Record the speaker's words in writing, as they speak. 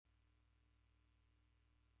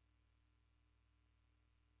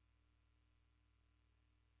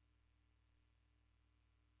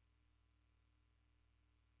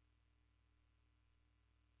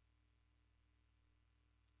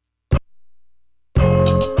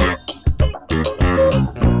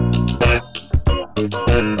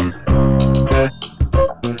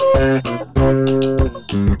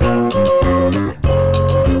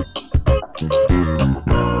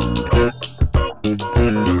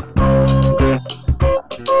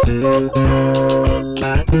Yeah,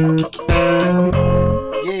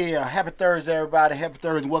 happy Thursday, everybody. Happy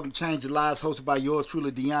Thursday. Welcome to Change Your Lives, hosted by yours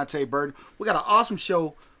truly, Deonte Burton. We got an awesome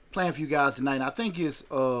show planned for you guys tonight. And I think it's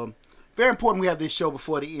very important we have this show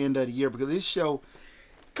before the end of the year because this show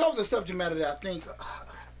covers a subject matter that I think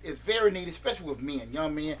is very needed, especially with men,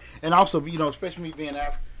 young men, and also, especially me being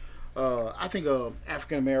I think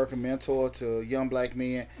African American mentor to young black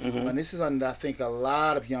men, and this is something that I think a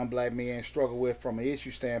lot of young black men struggle with from an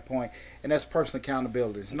issue standpoint, and that's personal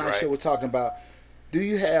accountability. Tonight, right. Show we're talking about: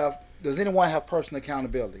 does anyone have personal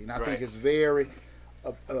accountability? And I think it's very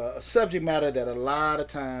a subject matter that a lot of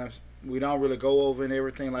times we don't really go over and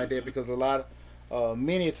everything like that because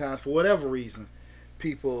many times for whatever reason,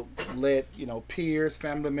 people let peers,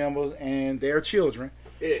 family members, and their children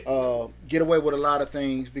get away with a lot of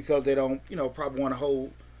things because they don't, probably want to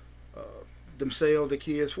hold themselves, the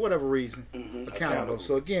kids, for whatever reason, accountable.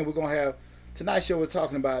 So again, we're gonna have tonight's show. We're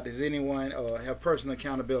talking about does anyone have personal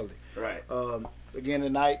accountability? Right. Again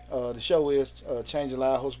tonight, the show is Change Your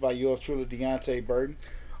Life, hosted by yours truly, Deonte Burton.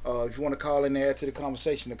 If you want to call in there to the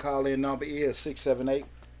conversation, the call-in number is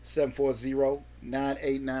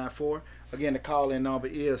 678-740-9894. Again, the call-in number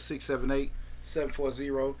is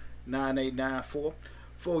 678-740-9894.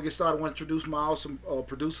 Before we get started, I want to introduce my awesome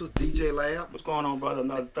producers, DJ Lab. What's going on, brother?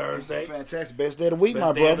 Another Thursday. Fantastic. Best day of the week, my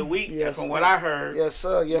brother. Best day of the week, yes, from what I heard. Yes,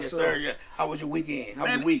 sir. Yes, sir. Yeah. How was your weekend? How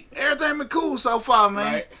was your week? Everything been cool so far,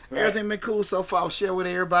 man. Right. Everything been cool so far. I'll share with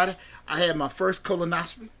everybody. I had my first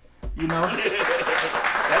colonoscopy,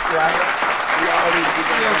 That's right. We all need to get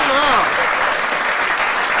that. Yes, sir.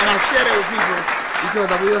 And I share that with people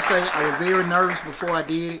because I will say I was very nervous before I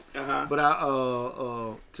did it. But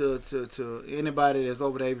to anybody that's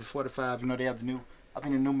over the age of 45, they have I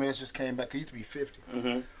think the new measures came back. It used to be 50.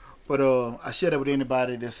 But I share that with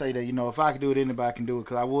anybody that say that if I can do it, anybody can do it.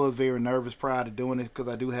 Because I was very nervous prior to doing it because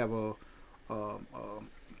I do have a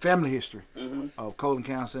family history of colon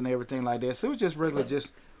cancer and everything like that. So it was just regular,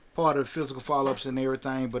 just part of the physical follow-ups and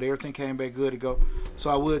everything, but everything came back good to go. So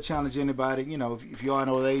I would challenge anybody, if you are in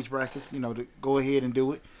those age brackets, to go ahead and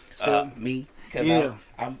do it. So, me, because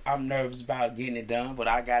I'm nervous about getting it done, but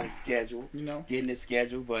I got it scheduled. Getting it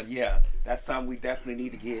scheduled, but yeah, that's something we definitely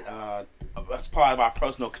need to get as part of our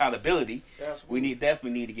personal accountability. We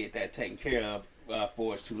definitely need to get that taken care of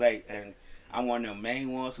before it's too late. And I'm one of them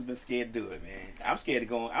main ones who've been scared to do it, man. I'm scared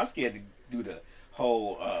to do the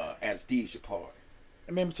whole anesthesia part.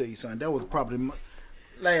 Let me tell you something. That was probably from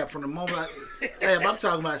the moment I'm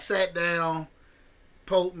talking about sat down,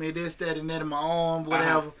 poked me this, that, and that in my arm,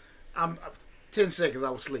 whatever. I'm 10 seconds I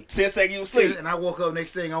was asleep. 10 seconds you was asleep? And I woke up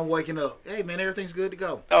next thing I'm waking up. Hey man, everything's good to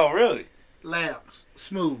go. Oh really? Labs,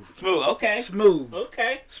 smooth. Smooth, okay. Smooth.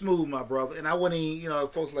 Okay. Smooth, my brother. And I wasn't even,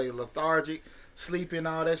 folks like lethargic, sleeping,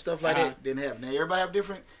 all that stuff like that didn't happen. Now everybody have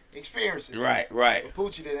different experiences. Right. But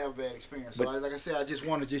Poochie didn't have a bad experience. So like I said, I just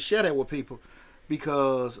want to share that with people.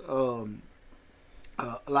 Because a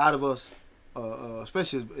lot of us,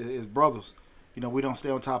 especially as brothers, we don't stay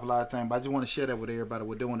on top of a lot of things. But I just want to share that with everybody.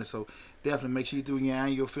 We're doing it, so definitely make sure you do your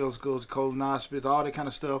annual physicals, colonoscopies, all that kind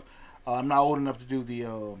of stuff. I'm not old enough to do the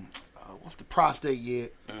what's the prostate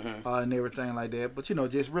yet, and everything like that. But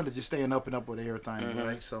just staying up and up with everything,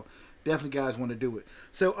 right? So definitely, guys want to do it.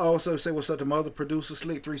 So also say what's up to my other producer,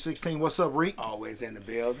 Slick 316. What's up, Reek? Always in the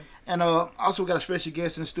building. And also got a special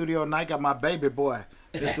guest in the studio tonight. Got my baby boy,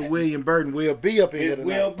 Mr. William Burton. Will be up in here tonight.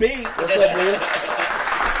 Will be. What's up, Will?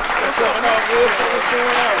 What's going on, Will? So what's going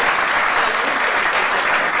on?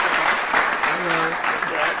 That's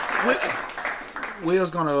right.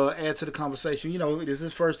 Will's gonna add to the conversation. This is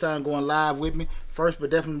his first time going live with me. First,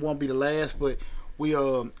 but definitely won't be the last. But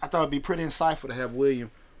I thought it'd be pretty insightful to have William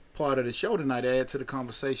part of the show tonight to add to the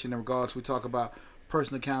conversation in regards we talk about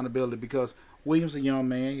personal accountability because William's a young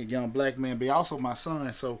man, a young black man, but also my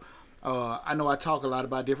son. So I know I talk a lot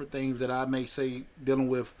about different things that I may say dealing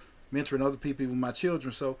with mentoring other people, even my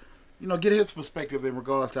children. So, get his perspective in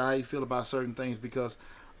regards to how you feel about certain things because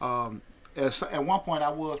at one point I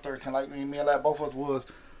was 13, like me and both of us was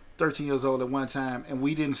 13 years old at one time, and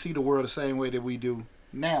we didn't see the world the same way that we do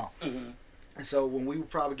now. And so when we were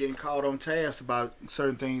probably getting called on task about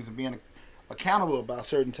certain things and being accountable about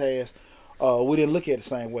certain tasks, we didn't look at it the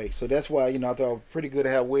same way. So that's why, I thought it was pretty good to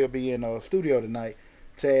have Will be in the studio tonight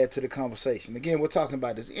to add to the conversation. Again, we're talking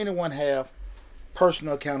about, does anyone have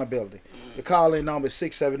personal accountability? The call-in number is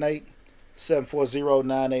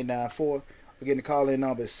 678-740-9894. Again, the call-in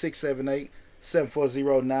number is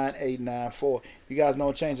 678-740-9894. You guys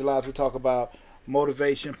know Change Your Lives. We talk about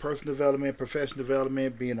motivation, personal development, professional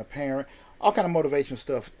development, being a parent, all kind of motivation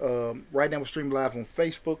stuff. Right now we're streaming live on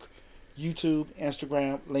Facebook, YouTube,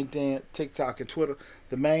 Instagram, LinkedIn, TikTok, and Twitter.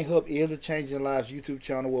 The main hub is the Changing Lives YouTube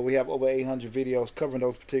channel where we have over 800 videos covering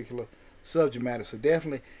those particular subject matters. So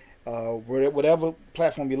definitely, whatever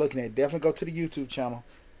platform you're looking at, definitely go to the YouTube channel.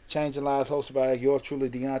 Changing Lives, hosted by yours truly,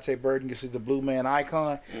 Deonte Burton. You see the blue man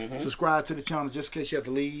icon. Subscribe to the channel just in case you have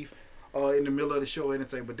to leave in the middle of the show or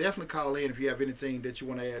anything. But definitely call in if you have anything that you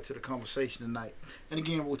want to add to the conversation tonight. And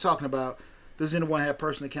again, we're talking about, does anyone have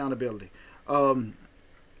personal accountability? Personal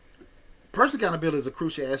accountability is a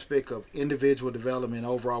crucial aspect of individual development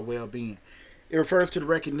and overall well-being. It refers to the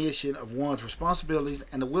recognition of one's responsibilities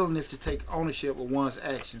and the willingness to take ownership of one's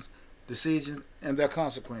actions, decisions, and their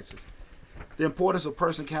consequences. The importance of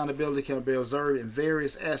personal accountability can be observed in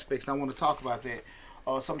various aspects, and I want to talk about that.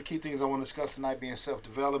 Some of the key things I want to discuss tonight being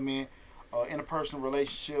self-development, interpersonal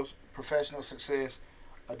relationships, professional success,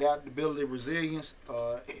 adaptability, resilience,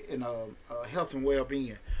 and health and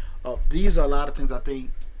well-being. These are a lot of things I think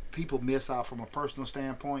people miss out from a personal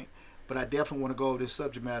standpoint, but I definitely want to go over this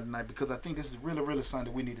subject matter tonight because I think this is really, really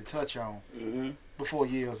something we need to touch on before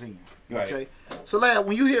year's end. Right. Okay, so lad,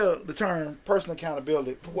 when you hear the term personal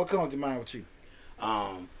accountability, what comes to mind with you?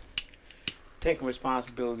 Taking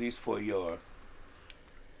responsibilities for your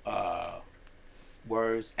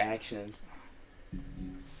words, actions,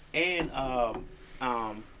 and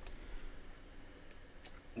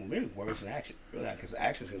really words and actions, really, because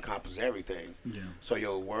actions encompass everything. Yeah. So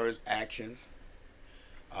your words, actions,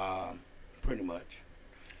 pretty much.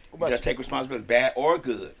 You just take responsibility, bad or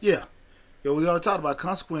good. Yeah. Yo, we already talked about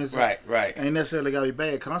consequences. Right. Ain't necessarily gotta be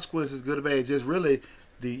bad. Consequences, good or bad, just really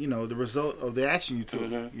the the result of the action you took.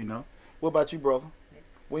 What about you, brother?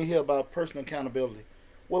 When you hear about personal accountability,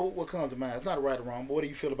 what comes to mind? It's not right or wrong, but what do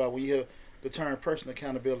you feel about when you hear the term personal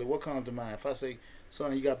accountability? What comes to mind? If I say,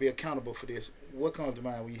 son, you gotta be accountable for this, what comes to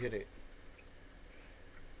mind when you hear that?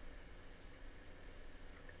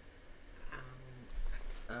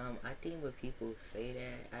 I think when people say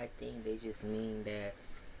that, I think they just mean that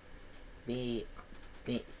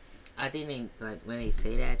I think they, like, when they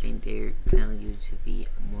say that, I think they're telling you to be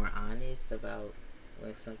more honest about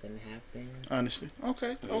when something happens. Honestly.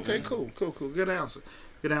 Okay, cool. Good answer.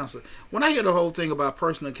 When I hear the whole thing about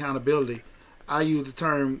personal accountability, I use the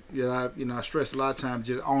term I stress a lot of times,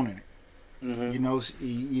 just owning it.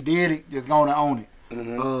 You did it, just gonna own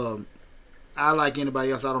it. I, like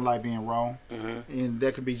anybody else, I don't like being wrong, and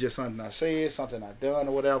that could be just something I said, something I done,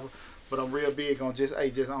 or whatever. But I'm real big on just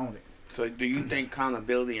own it. So, do you think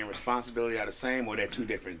accountability and responsibility are the same, or they're two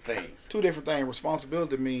different things? Two different things.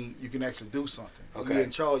 Responsibility means you can actually do something. Okay. You're in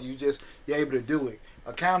charge. You're able to do it.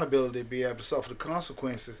 Accountability, be able to suffer the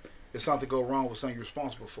consequences if something go wrong with something you're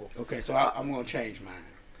responsible for. Okay, so I'm going to change mine.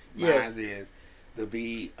 Mine is to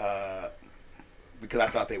be, because I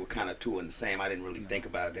thought they were kind of two and the same. I didn't really think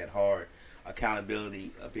about it that hard.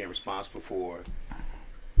 Accountability, being responsible for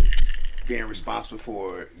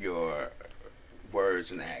your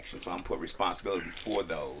words and actions. So I'm put responsibility for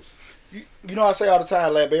those. I say all the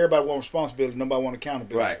time, lad, but everybody want responsibility, nobody want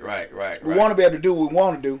accountability. Right. We want to be able to do what we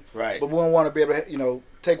want to do, right? But we don't want to be able to,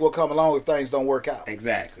 take what comes along if things don't work out.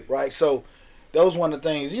 Exactly. Right. So those one of the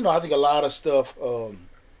things. I think a lot of stuff.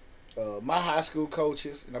 My high school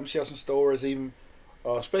coaches, and I'm sharing some stories, even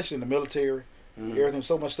especially in the military. Everything,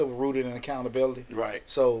 so much stuff is rooted in accountability. Right.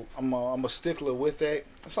 So I'm a stickler with that.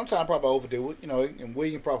 Sometimes I probably overdo it. And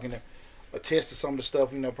William probably can attest to some of the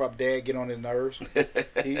stuff. Probably Dad get on his nerves.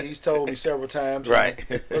 He's told me several times. Right.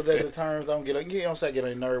 Those are the terms I don't get on. You don't say I get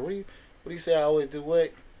on his nerve. What do you say? I always do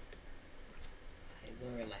what? I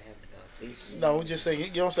don't really have a conversation. No, just say you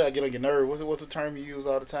don't say I get on your nerve. What's the term you use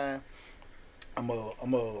all the time? I'm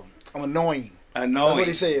annoying. Annoying. That's what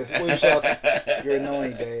he says. William Shelton, you're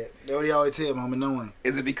annoying, Dad. That's what he always tell me. I'm annoying.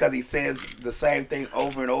 Is it because he says the same thing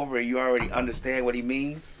over and over and you already understand what he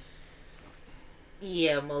means?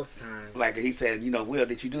 Yeah, most times. Like he said, Will,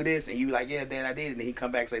 did you do this? And you be like, yeah, Dad, I did. And then he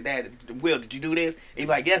come back and say, Dad, Will, did you do this? And he be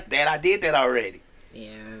like, yes, Dad, I did that already.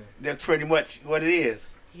 Yeah. That's pretty much what it is.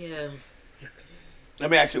 Yeah. Let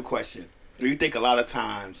me ask you a question. Do you think a lot of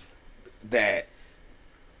times that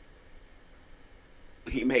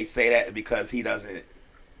he may say that because he doesn't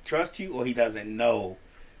trust you, or he doesn't know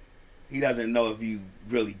if you've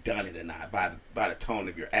really done it or not by the tone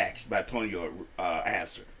of your action, by the tone of your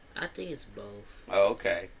answer? I think it's both. Oh,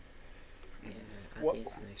 okay. Yeah, I think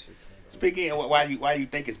it's a mixture between both. Speaking, why do you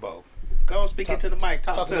think it's both? Go speak into the mic.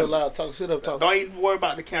 Talk to me him. loud. Sit up. Talk. Don't even worry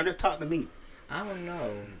about the camera. Just talk to me. I don't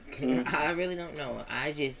know. I really don't know.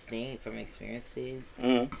 I just think from experiences,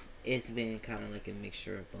 it's been kind of like a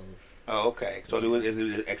mixture of both. Oh, okay. So is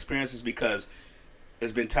it experiences because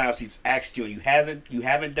there's been times he's asked you and you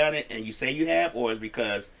haven't done it, and you say you have, or is it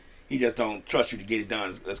because he just don't trust you to get it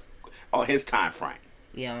done on his time frame.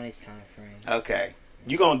 Yeah, on his time frame. Okay.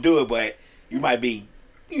 You're going to do it, but you might be,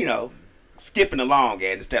 skipping along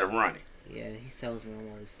at instead of running. Yeah, he tells me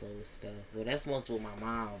I'm always slow with stuff. Well, that's mostly with my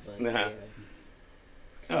mom, but Uh-huh.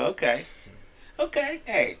 yeah. Oh, okay. Okay.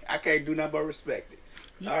 Hey, I can't do nothing but respect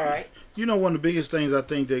it. All right. One of the biggest things I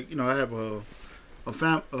think that, I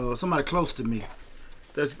have somebody close to me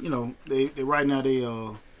that's, they right now they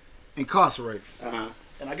incarcerated. Uh-huh.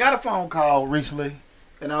 And I got a phone call recently,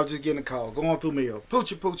 and I was just getting a call, going through mail.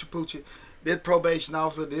 Poochie. This probation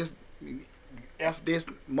officer, this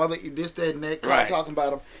mother, this, that, and that, right. talking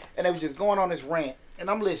about them. And they were just going on this rant, and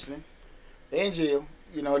I'm listening. They're in jail,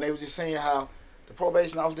 and they were just saying how the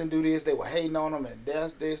probation officer didn't do this. They were hating on them, and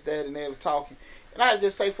that's this, that, and they were talking. And I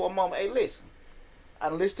just say for a moment, hey, listen. I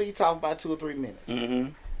listened to you talk about 2 or 3 minutes.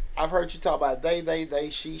 Mm-hmm. I've heard you talk about they,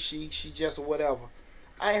 she just, or whatever.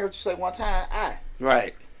 I ain't heard you say one time, I.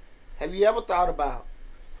 Right. Have you ever thought about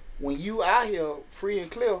when you out here free and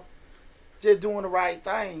clear, just doing the right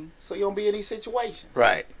thing so you don't be in these situations?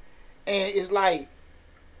 Right. And it's like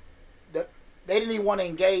they didn't even want to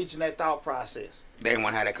engage in that thought process. They didn't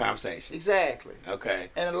want to have that conversation. Exactly. Okay.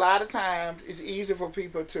 And a lot of times it's easy for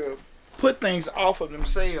people to put things off of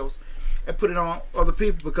themselves and put it on other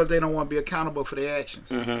people because they don't want to be accountable for their actions.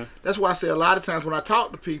 Mm-hmm. That's why I say a lot of times when I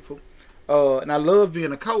talk to people, and I love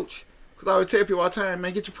being a coach, because I always tell people all the time,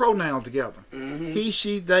 man, get your pronouns together. Mm-hmm. He,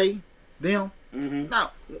 she, they, them. Mm-hmm.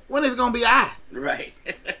 Now, when is it going to be I? Right.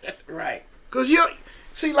 Right. Because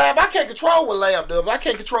see, Lab, I can't control what Lab does. I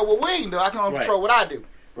can't control what William does. I can only control what I do.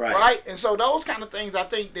 Right. And so those kind of things, I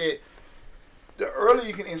think that the earlier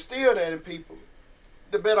you can instill that in people,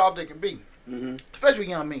 the better off they can be. Mm-hmm. Especially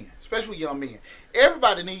young men.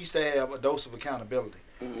 Everybody needs to have a dose of accountability.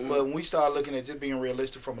 Mm-hmm. But when we start looking at just being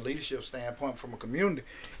realistic from a leadership standpoint, from a community,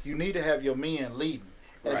 you need to have your men leading.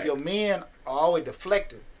 And if your men are always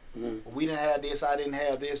deflective, we didn't have this, I didn't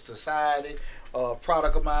have this, society,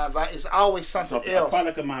 product of my environment, it's always something else. A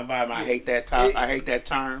product of my environment, I hate that I hate that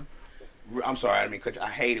term. I'm sorry, I mean, I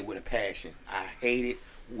hate it with a passion. I hate it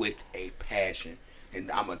with a passion.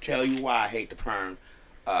 And I'm going to tell you why I hate the term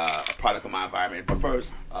a product of my environment. But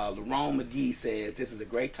first, Lerone McGee says this is a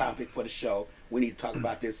great topic for the show. We need to talk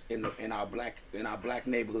about this in our black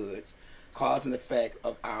neighborhoods, cause and effect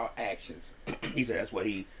of our actions. He said that's what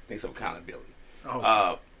he thinks of accountability.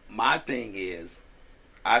 Oh, my thing is,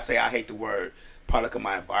 I say I hate the word product of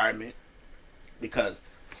my environment because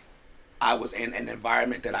I was in an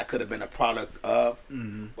environment that I could have been a product of,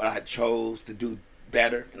 but I chose to do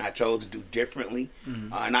better and I chose to do differently.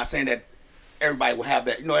 I'm not saying that everybody will have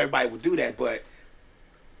that, everybody will do that, but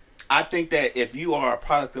I think that if you are a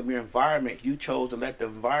product of your environment, you chose to let the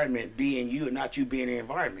environment be in you and not you be in the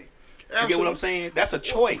environment. You get what I'm saying? That's a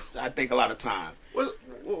choice, I think, a lot of time.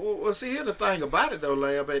 Well, see, here's the thing about it, though,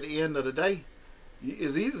 Lab. At the end of the day,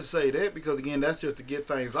 it's easy to say that because, again, that's just to get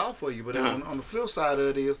things off for you. But on the flip side of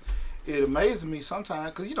it is, it amazes me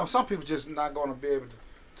sometimes because, some people just not going to be able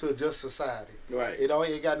to adjust society. Right. It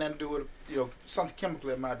got nothing to do with, something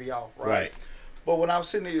chemically might be off, right? Right. But when I was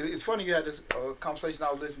sitting there, it's funny you had this conversation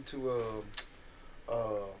I was listening to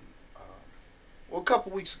a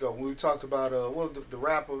couple weeks ago when we talked about, what was the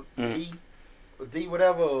rapper, D,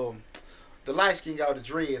 whatever, the light skin guy with the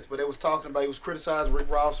dreads, but they was talking about, he was criticizing Rick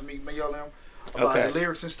Ross and Meek Mill and them about the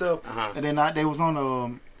lyrics and stuff. And then they was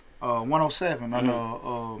on 107 on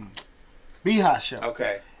the Beehive show.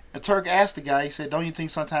 Okay. And Turk asked the guy, he said, don't you think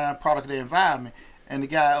sometimes product of the environment? And the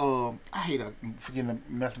guy, I hate forgetting the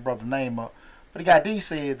messing brother's name up, but the guy D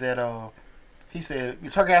said that, he said,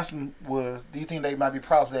 Turk asked him do you think they might be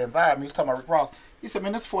products of the environment? He was talking about Rick Ross. He said,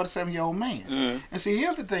 man, that's a 47-year-old man. And see,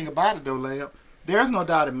 here's the thing about it, though, Lab. There's no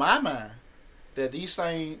doubt in my mind that these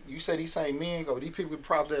same men go, these people with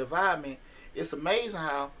products of the environment, it's amazing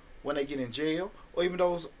how when they get in jail, or even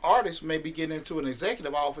those artists may be getting into an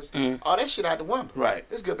executive office, all that shit out the window. Right.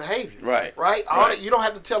 It's good behavior. Right. All that, you don't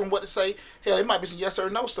have to tell them what to say. Hell, it might be some yes sir,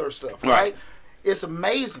 no sir stuff. Right. It's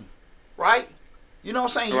amazing. Right. You know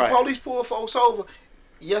what I'm saying? You police pull folks over.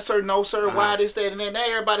 Yes sir, no sir. Why this, that, and that? Now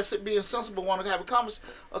everybody being sensible want to have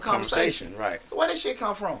a conversation. Right. So where did shit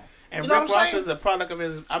come from? And Rick Ross is a product of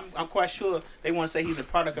his. I'm quite sure they want to say he's a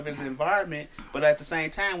product of his environment, but at the same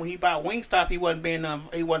time, when he bought Wingstop, he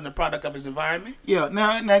wasn't a product of his environment. Yeah.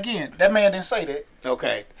 Now again, that man didn't say that.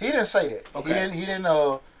 Okay. He didn't say that. Okay. He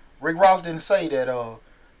didn't. Rick Ross didn't say that.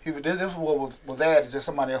 This is what was added. Just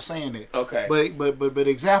somebody else saying it. Okay. But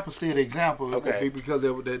example still the example. Okay. Because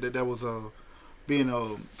that was being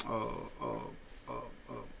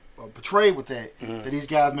portrayed with that. That these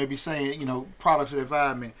guys may be saying, products of the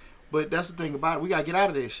environment. But that's the thing about it. We got to get out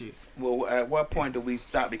of that shit. Well, at what point do we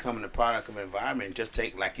stop becoming a product of environment and just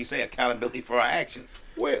take, like you say, accountability for our actions?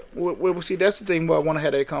 Well, see, that's the thing where I want to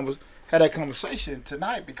have that conversation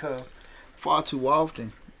tonight, because far too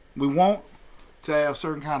often we want to have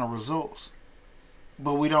certain kind of results,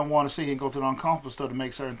 but we don't want to sit here and go through the uncomfortable stuff to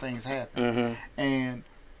make certain things happen. Mm-hmm. And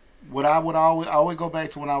what I always go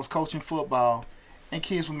back to when I was coaching football, and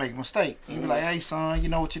kids would make a mistake. You'd be like, "Hey, son, you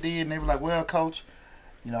know what you did?" And they were like, "Well, coach,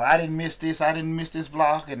 you know, I didn't miss this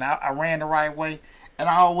block, and I ran the right way." And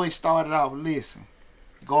I always started off, listen,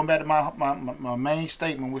 going back to my main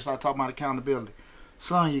statement, which I talk about accountability.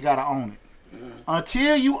 Son, you got to own it. Mm-hmm.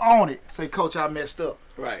 Until you own it, say, "Coach, I messed up."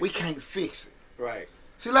 Right. We can't fix it. Right.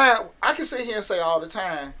 See, like, I can sit here and say all the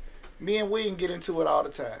time, me and William get into it all the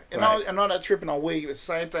time. And right. I'm not tripping on William. It's the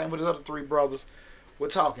same thing with his other three brothers. We're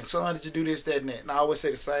talking, son, did you do this, that, and that? And I always say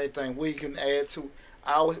the same thing. William can add to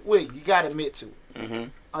it. William, you got to admit to it. Mm-hmm.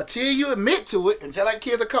 Until you admit to it, and tell that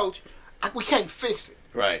kid's a coach, we can't fix it.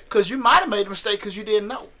 Right. Because you might have made a mistake because you didn't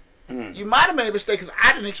know. Mm-hmm. You might have made a mistake because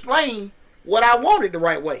I didn't explain what I wanted the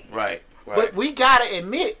right way. Right. But we got to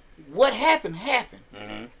admit what happened.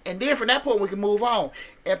 Mm-hmm. And then from that point, we can move on.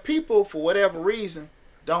 And people, for whatever reason,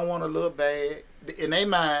 don't want to look bad in their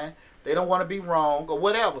mind. They don't want to be wrong or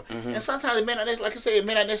whatever. Mm-hmm. And sometimes it may not, like I said, it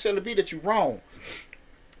may not necessarily be that you're wrong.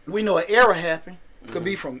 We know an error happened. Could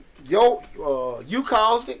be from you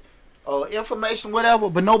caused it, information, whatever,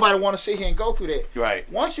 but nobody want to sit here and go through that. Right.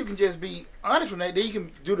 Once you can just be honest with that, then you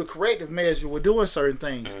can do the corrective measure with doing certain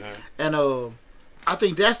things. Mm-hmm. And I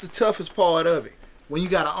think that's the toughest part of it, when you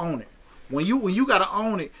got to own it. When you got to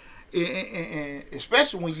own it, and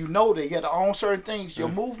especially when you know that you got to own certain things, your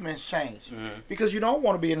movements change. Mm-hmm. Because you don't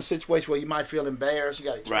want to be in a situation where you might feel embarrassed. You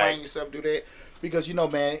got to explain yourself, do that. Because, you know,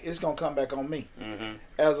 man, it's going to come back on me. Mm-hmm.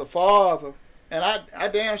 As a father, and I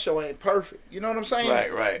damn sure ain't perfect. You know what I'm saying?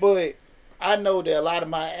 Right. But I know that a lot of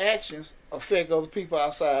my actions affect other people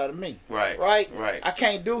outside of me. Right. I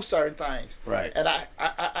can't do certain things. Right. And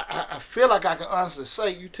I feel like I can honestly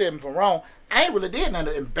say, you tell me if I'm wrong, I ain't really did nothing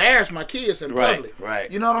to embarrass my kids in public. Right.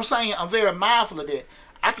 You know what I'm saying? I'm very mindful of that.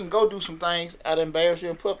 I can go do some things I'd embarrass you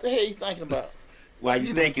in public. What the hell you thinking about? While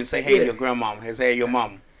you thinking, say hey to your grandmama. Say hey your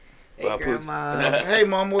mama. Hey, grandma. Hey,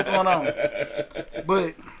 mom, what's going on?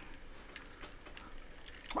 But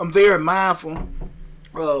I'm very mindful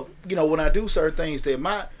of, you know, when I do certain things, that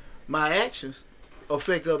my actions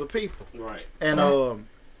affect other people. Right. And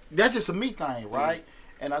that's just a me thing, right?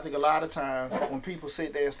 Mm-hmm. And I think a lot of times when people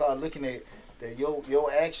sit there and start looking at that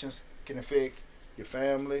your actions can affect your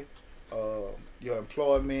family, your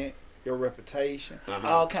employment, your reputation,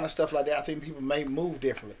 all kind of stuff like that, I think people may move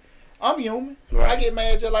differently. I'm human. Right. I get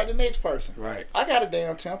mad just like the next person. Right. I got a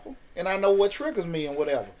damn temper, and I know what triggers me and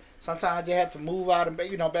whatever. Sometimes you have to move out and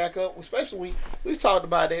back up. Especially we've talked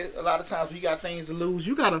about it a lot of times. When you got things to lose.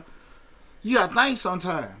 You gotta think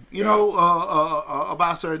sometimes. You know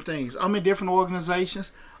about certain things. I'm in different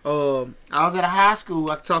organizations. I was at a high school.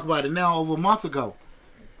 I can talk about it now. Over a month ago,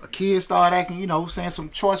 a kid started acting, saying some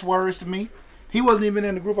choice words to me. He wasn't even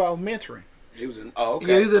in the group I was mentoring. He was in. Oh,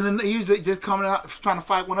 okay. Yeah, he was just coming out trying to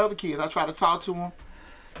fight one of the kids. I tried to talk to him.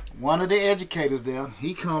 One of the educators there,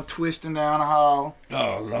 he come twisting down the hall.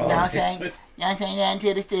 Oh Lord! Y'all saying nothing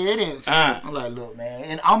to the students. I'm like, look, man,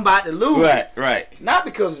 and I'm about to lose. Right. Not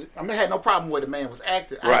because I had no problem with the man was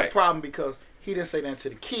acting. I had a problem because he didn't say nothing to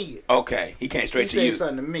the kid. Okay, he came straight to you. He said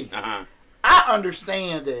something to me. I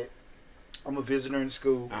understand that I'm a visitor in the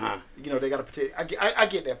school. They got to protect. I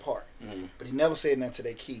get that part. Mm-hmm. But he never said nothing to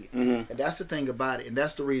that kid. Mm-hmm. And that's the thing about it. And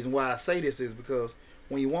that's the reason why I say this is because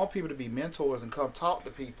when you want people to be mentors and come talk to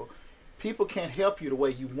people, people can't help you the way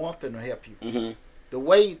you want them to help you. Mm-hmm. The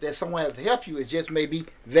way that someone has to help you is just maybe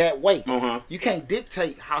that way. You can't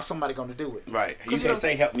dictate how somebody's going to do it. Right. You can't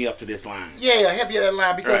say, help me up to this line. Yeah, help you at that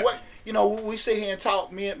line. Because we sit here and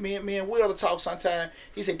talk, me and Will to talk sometimes.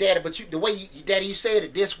 He said, Daddy, but Daddy, you said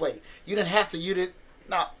it this way. You didn't have to. You did.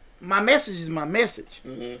 No, my message is my message.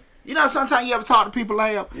 Mm-hmm. You know, sometimes you ever talk to people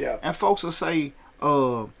and folks will say,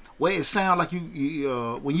 well, it sound like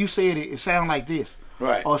you when you said it sound like this.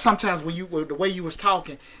 Right. Or sometimes when the way you was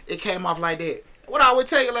talking, it came off like that. What I would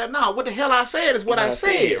tell you, like, no, what the hell I said is what I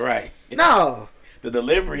said. Right. No. The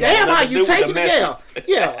delivery. Damn, how you take it?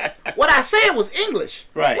 Yeah. What I said was English.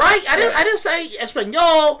 Right. I didn't say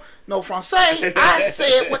Espanol, no Francais. I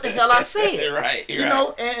said what the hell I said. Right. You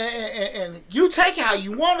know, and you take it how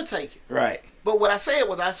you want to take it. Right. But what I said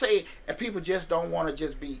was I said, and people just don't want to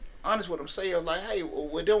just be honest with themselves. Like, hey,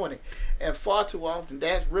 we're doing it, and far too often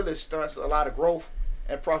that really stunts a lot of growth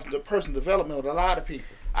and personal development with a lot of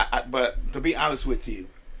people. But to be honest with you,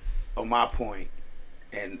 on my point,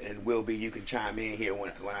 and Will be, you can chime in here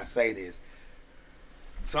when I say this.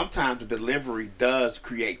 Sometimes the delivery does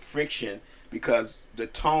create friction because the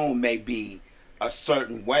tone may be a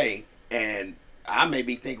certain way, and I may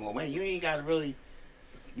be thinking, well, man, you ain't got to really,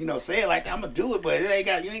 say it like that. I'm gonna do it, but you ain't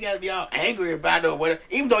got to be all angry about it or whatever.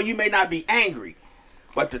 Even though you may not be angry,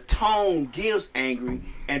 but the tone gives angry,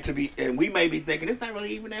 and we may be thinking it's not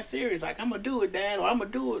really even that serious. Like, I'm gonna do it, Dad, or I'm gonna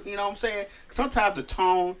do it. You know what I'm saying? Sometimes the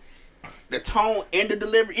tone in the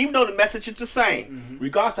delivery, even though the message is the same,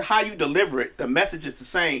 regardless of how you deliver it, the message is the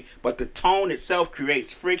same, but the tone itself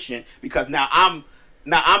creates friction because now I'm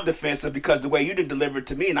defensive because the way you did deliver it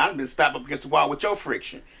to me, and I've been stopped up against the wall with your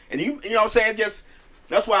friction. And you know what I'm saying? Just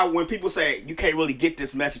that's why when people say you can't really get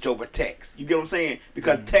this message over text, you get what I'm saying?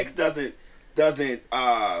 Because text doesn't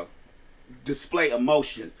display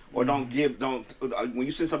emotions or don't when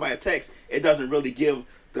you send somebody a text, it doesn't really give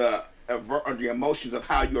the emotions of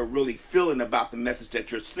how you're really feeling about the message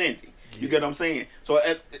that you're sending. You get what I'm saying? So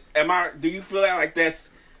do you feel like that's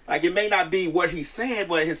like, it may not be what he's saying,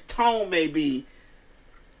 but his tone may be,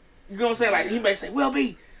 you know what I'm saying? Like, he may say, "Well,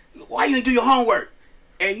 B, why you didn't do your homework?"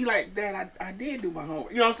 And you like, "Dad, I did do my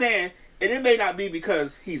homework." You know what I'm saying? And it may not be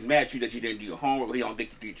because he's mad at you that you didn't do your homework, or he don't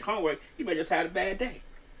think you did your homework. He may just had a bad day.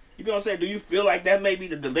 You know what I'm saying? Do you feel like that may be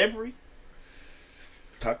the delivery?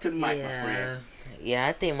 Talk to the mic, my friend. Yeah,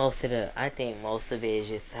 I think most of it is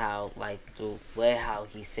just how, like, how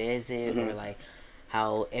he says it, or like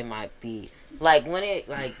how it might be. Like when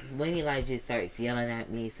he like just starts yelling at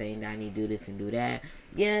me saying that I need to do this and do that.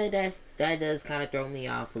 Yeah, that does kind of throw me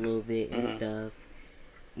off a little bit and stuff.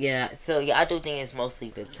 Yeah, so yeah, I do think it's mostly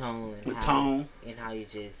the tone and how he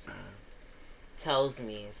just tells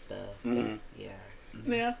me and stuff. But, yeah.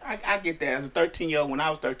 Yeah, I get that. As a 13-year-old, when I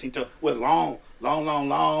was 13, too, well, long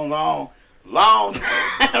time ago. long.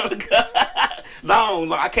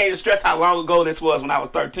 I can't even stress how long ago this was when I was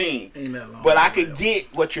 13. Ain't that long. But I could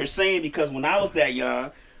get what you're saying because when I was that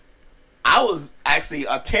young, I was actually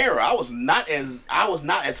a terror. I was not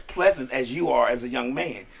as pleasant as you are as a young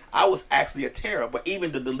man. I was actually a terror. But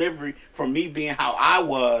even the delivery from me being how I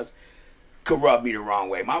was could rub me the wrong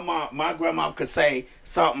way. My grandma could say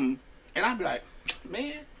something, and I'd be like,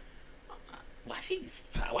 "Man, why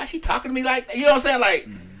she talking to me like that?" You know what I'm saying? Like,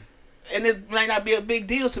 and it might not be a big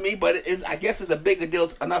deal to me, but I guess it's a bigger deal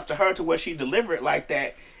enough to her to where she delivered it like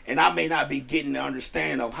that, and I may not be getting the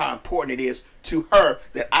understanding of how important it is to her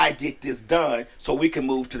that I get this done so we can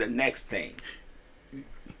move to the next thing.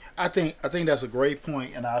 I think that's a great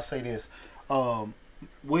point, and I'll say this.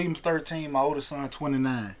 William's 13, my oldest son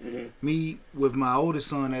 29. Me with my oldest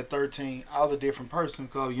son at 13, I was a different person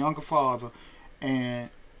because younger father, and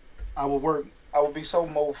I would be so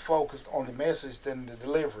more focused on the message than the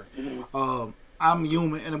delivery. I'm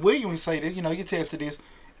human, and William would say that, you tested this.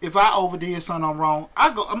 If I overdid something I'm wrong,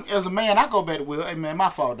 as a man, I go back to Will. Hey man, my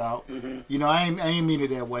fault, dog. I ain't mean it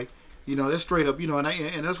that way. That's straight up.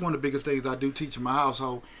 And that's one of the biggest things I do teach in my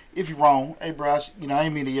household. If you're wrong, hey bro, I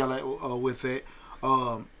ain't mean to yell at with that.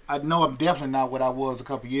 I know I'm definitely not what I was a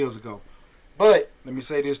couple years ago. But let me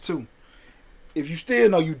say this too. If you still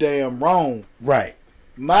know you damn wrong, right?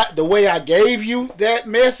 The way I gave you that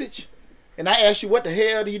message, and I asked you what the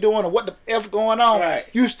hell are you doing or what the F going on, right?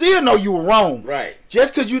 You still know you were wrong, right?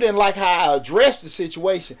 Just because you didn't like how I addressed the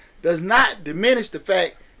situation does not diminish the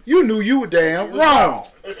fact you knew you were damn wrong.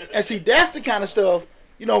 And see, that's the kind of stuff,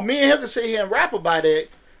 me and him can sit here and rap about that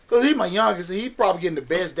because he's my youngest and he's probably getting the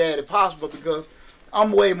best daddy possible because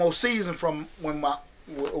I'm way more seasoned from when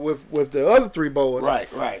with the other three boys.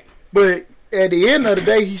 Right. But at the end of the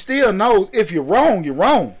day, he still knows if you're wrong, you're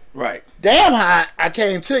wrong. Right. Damn how I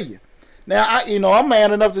came to you. Now, I'm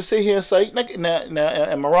man enough to sit here and say, now,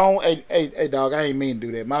 am I wrong? Hey, dog, I ain't mean to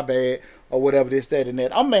do that. My bad. Or whatever, this, that, and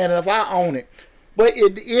that. I'm man enough. I own it. But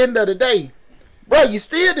at the end of the day, bro, you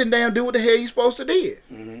still didn't damn do what the hell you supposed to did.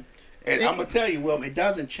 And I'm going to tell you, Will, it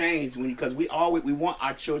doesn't change because we want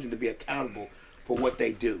our children to be accountable for what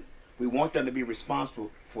they do. We want them to be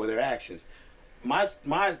responsible for their actions. My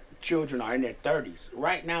children are in their 30s.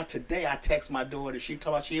 Right now, today, I text my daughter. She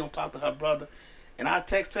told me she don't talk to her brother. And I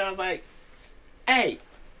text her, I was like, "Hey,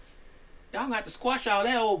 y'all gonna have to squash all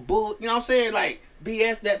that old bull." You know what I'm saying? Like,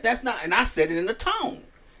 BS, that's not. And I said it in the tone.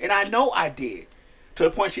 And I know I did. To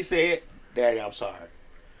the point she said, "Daddy, I'm sorry.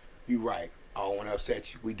 You right. I don't want to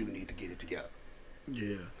upset you. We do need to get it together."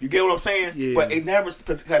 Yeah. You get what I'm saying? Yeah. But it never,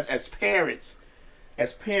 because as parents,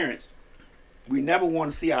 we never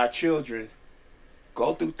want to see our children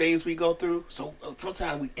go through things we go through. So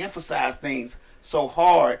sometimes we emphasize things so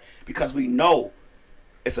hard because we know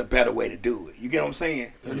it's a better way to do it. You get what I'm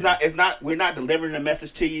saying? Yes. We're not delivering a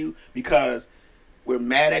message to you because we're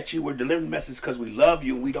mad at you. We're delivering the message because we love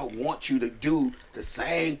you and we don't want you to do the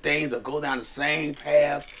same things or go down the same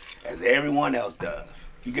paths as everyone else does.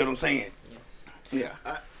 You get what I'm saying? Yes.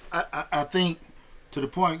 Yeah. I think to the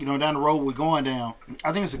point, down the road we're going down,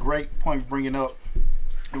 I think it's a great point bringing up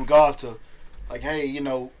in regards to, like, hey,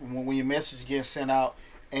 when your message gets sent out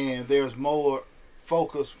and there's more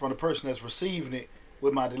focus from the person that's receiving it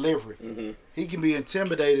with my delivery. Mm-hmm. He can be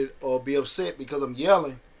intimidated or be upset because I'm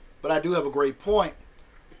yelling, but I do have a great point,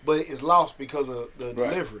 but it's lost because of the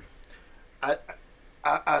delivery.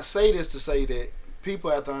 I say this to say that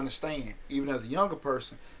people have to understand, even as a younger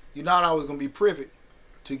person, you're not always going to be privy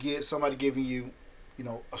to get somebody giving you,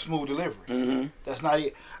 a smooth delivery. Mm-hmm. That's not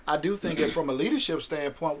it. I do think that from a leadership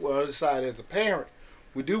standpoint, on the other side as a parent,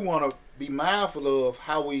 we do want to be mindful of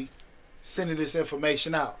how we sending this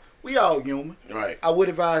information out. We all human. Right. I would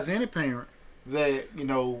advise any parent that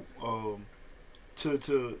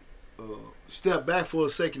to step back for a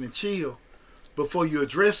second and chill before you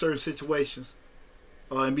address certain situations,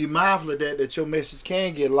 and be mindful of that your message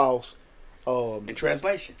can get lost. In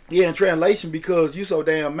translation. Yeah, in translation, because you so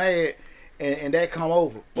damn mad and that come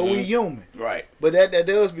over. But we human. Right. But that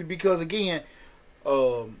does be because, again,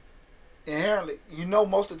 inherently,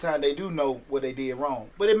 most of the time they do know what they did wrong.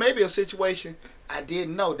 But it may be a situation I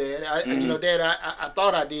didn't know, Dad. Dad, I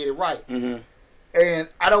thought I did it right. Mm-hmm. And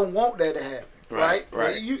I don't want that to happen. Right.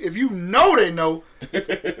 If you know they know,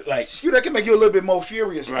 that can make you a little bit more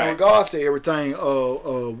furious in regards to everything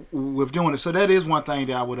with doing it. So that is one thing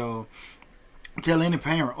that I would tell any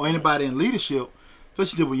parent or anybody in leadership,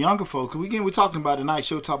 especially with younger folks. Because we're talking about tonight,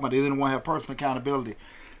 show talking about they didn't want to have personal accountability.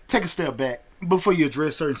 Take a step back before you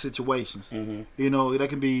address certain situations. Mm-hmm. That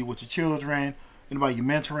can be with your children, anybody you're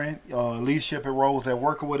mentoring, leadership at roles at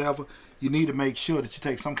work or whatever. You need to make sure that you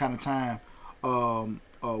take some kind of time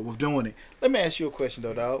with doing it. Let me ask you a question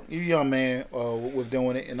though, dog. You're a young man with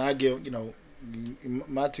doing it, and I give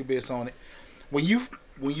my 2 bits on it. When you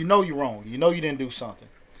know you're wrong, you didn't do something,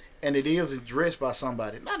 and it is addressed by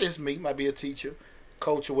somebody, not just me, might be a teacher,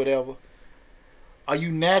 coach, or whatever. Are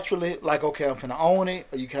you naturally like, okay, I'm finna own it?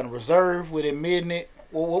 Are you kind of reserved with admitting it?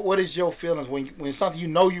 What is your feelings when something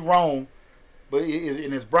you're wrong, but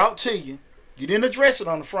it's brought to you, you didn't address it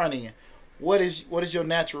on the front end? What is your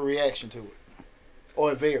natural reaction to it?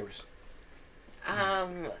 Or it varies?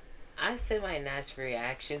 I say my natural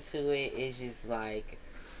reaction to it is just like,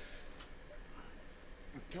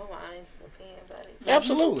 do you want my honest opinion about it?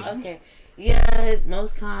 Absolutely. Okay. Yes,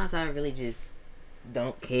 most times I really just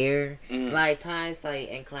don't care. Like times like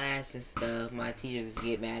in class and stuff, my teachers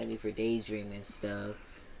get mad at me for daydreaming and stuff.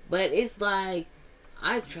 But it's like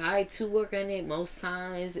I try to work on it most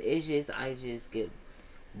times. It's just I just get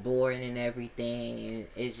bored and everything, and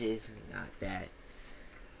it's just not that.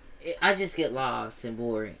 I just get lost and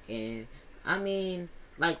bored. And I mean,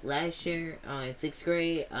 like last year in 6th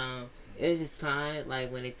grade, it was just time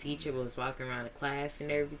like when the teacher was walking around the class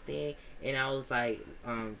and everything, and I was like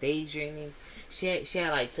daydreaming. She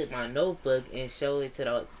had like took my notebook and showed it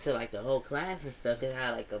to like the whole class and stuff. It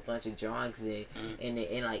had like a bunch of drawings in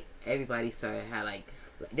it, and like everybody started had like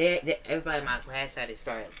everybody in my class had to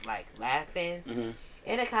start like laughing,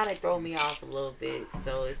 and it kind of threw me off a little bit.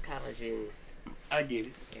 So it's kind of just. I get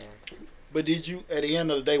it. Yeah. But did you, at the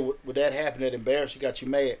end of the day, would that happen, that embarrassed you, got you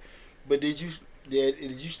mad? But did you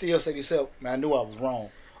still say to yourself, man, I knew I was wrong?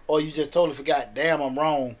 Or you just totally forgot, damn, I'm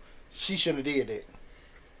wrong, she shouldn't have did that?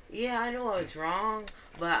 Yeah, I knew I was wrong,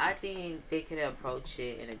 but I think they could approach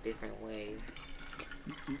it in a different way.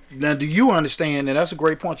 Now, do you understand, and that's a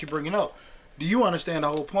great point you're bringing up, do you understand the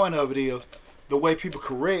whole point of it is the way people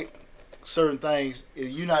correct certain things,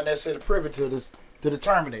 you're not necessarily privy to this, to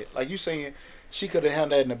determine it? Like you saying, she could have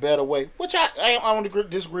handled that in a better way, which I don't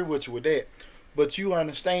disagree with you with that. But you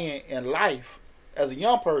understand in life, as a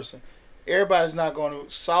young person, everybody's not going to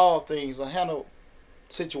solve things or handle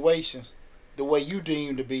situations the way you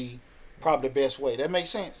deem to be probably the best way. That makes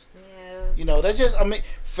sense? Yeah. That's just,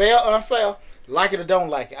 fair, unfair, like it or don't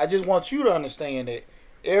like it. I just want you to understand that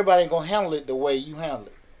everybody ain't going to handle it the way you handle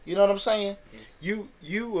it. You know what I'm saying? Yes. You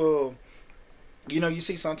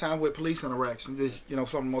see sometimes with police interactions, it's, some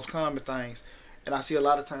of the most common things. And I see a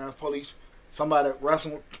lot of times somebody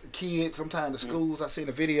wrestling with kids, sometimes the schools. I seen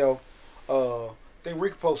a video, I think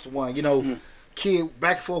Rick posted one, kid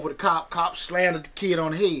back and forth with a cop slammed the kid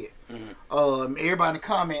on the head. Everybody in the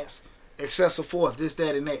comments, excessive force, this,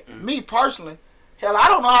 that, and that. Me personally, hell, I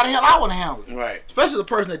don't know how the hell I want to handle it. Right. Especially the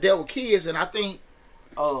person that dealt with kids, and I think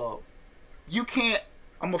you can't,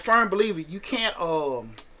 I'm a firm believer, you can't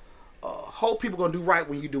hope people going to do right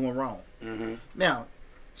when you're doing wrong. Now,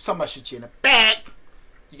 somebody shoot you in the back,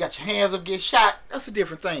 you got your hands up, get shot, that's a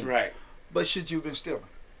different thing. Right. but should you have been stealing?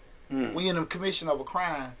 When you're in the commission of a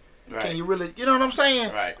crime, Right. can you really, you know what I'm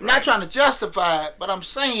saying? Right. I'm not trying to justify it, but I'm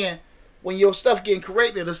saying when your stuff getting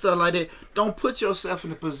corrected and stuff like that, don't put yourself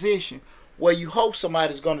in a position where you hope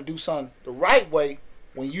somebody's going to do something the right way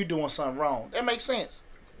when you doing something wrong. That makes sense.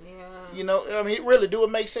 Yeah. You know, I mean, really, do it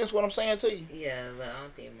make sense what I'm saying to you? Yeah, but I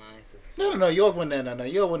don't think mine was. No, yours wasn't there. No,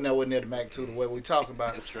 yours wasn't there the magnitude of what we talking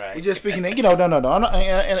about. That's right. We just speaking, you know, no. I'm not,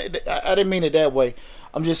 and I didn't mean it that way.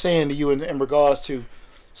 I'm just saying to you in regards to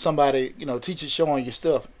somebody, you know, teacher showing you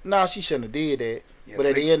stuff. No, she shouldn't have did that. Yeah, but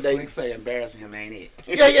at the end, they say embarrassing him, ain't it?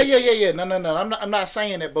 Yeah. No. I'm not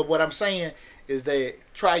saying that. But what I'm saying is that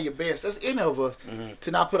try your best. That's any of us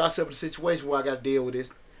to not put ourselves in a situation where I got to deal with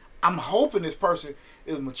this. I'm hoping this person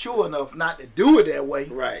is mature enough not to do it that way.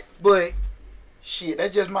 Right. But shit,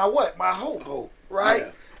 that's just my hope. Right.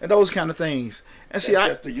 Yeah. And those kind of things. And that's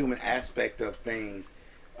just the human aspect of things.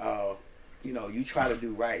 You know, you try to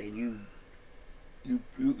do right, and you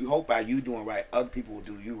hope by you doing right, other people will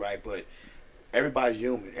do you right. But everybody's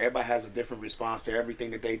human. Everybody has a different response to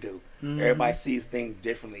everything that they do. Everybody sees things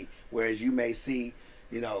differently. Whereas you may see,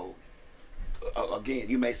 you know, again,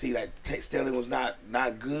 you may see that stealing was not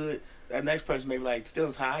good. That next person may be like,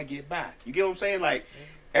 stealing's how I get by. You get what I'm saying? Like,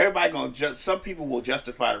 everybody gonna some people will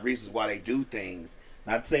justify the reasons why they do things.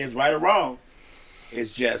 Not to say it's right or wrong.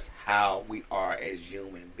 It's just how we are as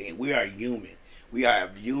human beings. We are human. We are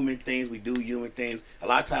human things. We do human things. A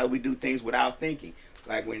lot of times we do things without thinking.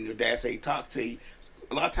 Like when your dad say he talks to you,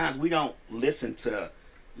 a lot of times we don't listen to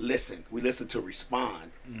listen. We listen to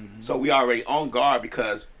respond. So we already on guard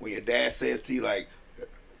because when your dad says to you,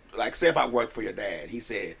 like say if I work for your dad, he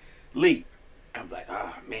said, Lee, I'm like,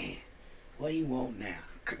 oh man, what do you want now?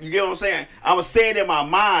 You get what I'm saying? I'm going to say it in my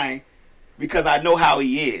mind because I know how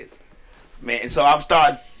he is. Man, and so I'm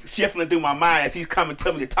starting shifting through my mind as he's coming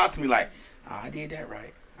to me to talk to me like, oh, I did that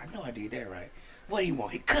right. I know I did that right. What do you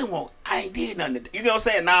want? He couldn't want. I ain't did nothing. You know what I'm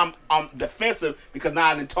saying? Now I'm defensive because now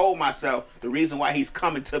I done told myself the reason why he's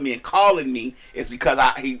coming to me and calling me is because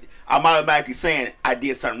I'm automatically saying I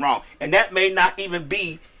did something wrong. And that may not even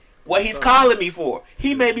be what he's calling me for.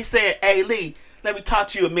 He may be saying, hey, Lee, let me talk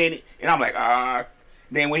to you a minute. And I'm like,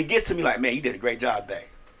 Then when he gets to me like, man, you did a great job today.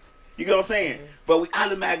 You know what I'm saying? But we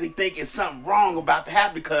automatically think it's something wrong about to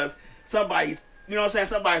happen because somebody's, you know what I'm saying?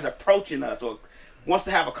 Somebody's approaching us or wants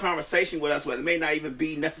to have a conversation with us where it may not even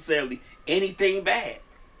be necessarily anything bad.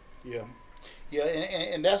 Yeah.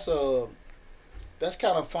 And that's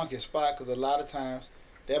kind of a funky spot because a lot of times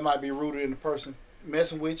that might be rooted in the person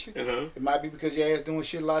messing with you. It might be because your ass doing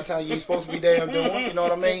shit a lot of times you ain't supposed to be damn doing. You know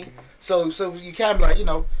what I mean? So you kind of like, you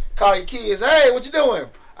know, call your kids, hey, what you doing?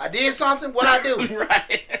 I did something. What I do?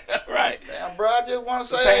 Right. Damn, bro, I just want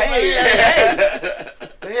to say, hey,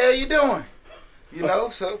 the hell you doing? You know,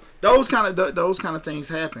 so those kind of things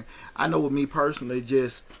happen. I know with me personally,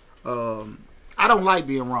 just I don't like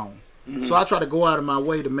being wrong, so I try to go out of my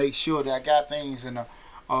way to make sure that I got things in the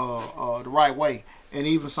right way. And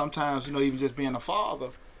even sometimes, you know, even just being a father,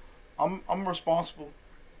 I'm responsible,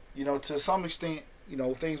 you know, to some extent, you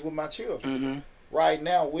know, things with my children. Right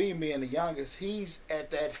now, William being the youngest, he's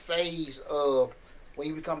at that phase of when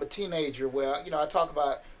you become a teenager where, you know, I talk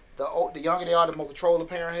about the younger they are, the more control the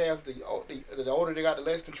parent has, the older they got, the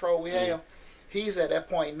less control we have. He's at that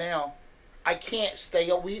point now. I can't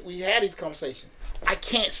stay on. We had these conversations. I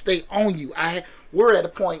can't stay on you. We're at a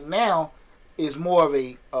point now is more of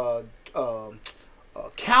a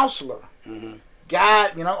counselor.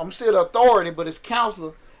 God, you know, I'm still the authority, but it's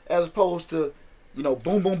counselor as opposed to, you know,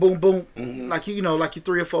 boom, boom, boom, boom, like you know, like you're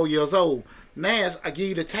 3 or 4 years old. Now I give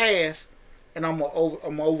you the task, and I'm gonna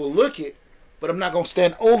overlook it, but I'm not gonna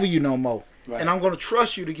stand over you no more, and I'm gonna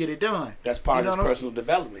trust you to get it done. That's part of his personal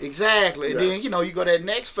development. Exactly. And then you know you go to that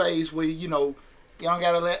next phase where you know young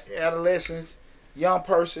adolescents, young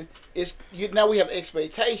person. Now we have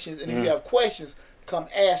expectations, and if you have questions, come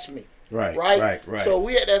ask me. Right. So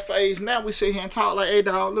we at that phase now. We sit here and talk like, hey,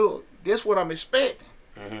 dog, look, this is what I'm expecting.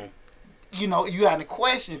 You know, you got any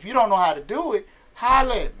questions? If you don't know how to do it,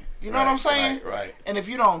 holler at me. You know what I'm saying? Right. And if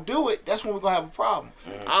you don't do it, that's when we're going to have a problem.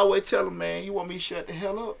 I always tell them, man, you want me to shut the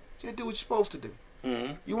hell up? Just do what you're supposed to do.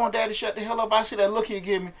 You want dad to shut the hell up? I see that look he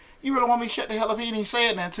give me. You really want me to shut the hell up? He ain't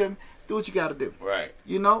saying nothing to me. Do what you got to do. Right.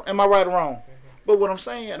 You know? Am I right or wrong? But what I'm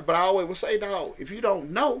saying, I always will say, dog, if you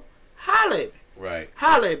don't know, holler at me. Right.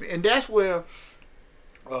 Holler at me. And that's where,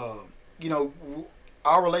 you know,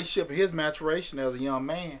 our relationship and his maturation as a young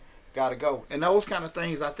man got to go. And those kind of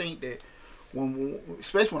things, I think that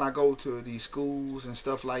especially when I go to these schools and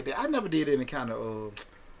stuff like that, I never did any kind of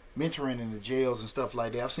mentoring in the jails and stuff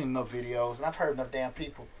like that. I've seen enough videos and I've heard enough damn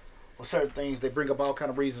people for certain things. They bring up all kind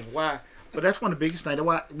of reasons why. But that's one of the biggest things. That's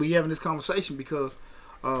why we having this conversation because,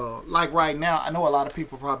 like right now, I know a lot of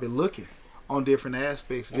people probably looking on different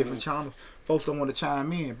aspects, different channels. Folks don't want to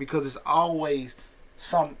chime in because it's always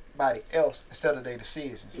somebody else instead of their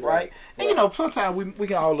decisions, right? And you know, sometimes we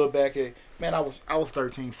can all look back at, man, I was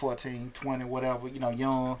 13, 14, 20, whatever, you know,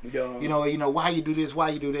 young. You know, why you do this, why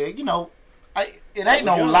you do that, you know. It ain't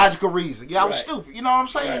no logical reason. Yeah, I was stupid. You know what I'm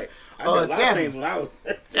saying? Right. I did a lot of things when I was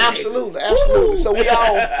absolutely. So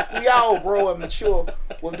we all grow and mature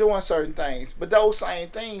with doing certain things, but those same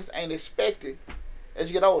things ain't expected as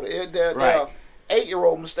you get older. There are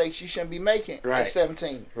 8-year-old mistakes you shouldn't be making at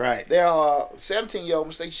 17. Right. There are 17-year-old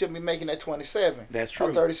mistakes you shouldn't be making at 27. That's true.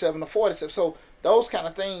 Or 37 or 47. So those kind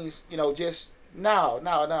of things, you know, just no,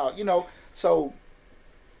 you know. So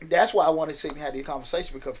that's why I want to sit and have these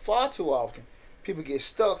conversations because far too often people get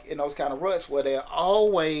stuck in those kind of ruts where they're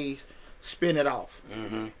always spin it off.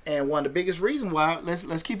 And one of the biggest reasons why,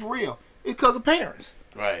 let's keep it real, is because of parents.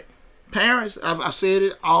 Right. Parents, I've said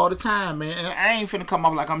it all the time, man. And I ain't finna come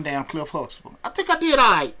off like I'm damn Cliff Huxtable. I think I did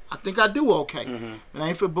all right. I think I do okay. But I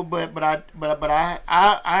ain't but I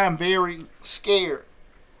am very scared,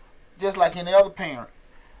 just like any other parent,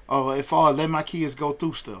 as far as letting my kids go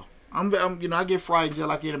through stuff. I'm you know, I get frightened just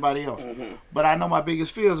like anybody else. But I know my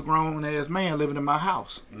biggest fear is a grown ass man living in my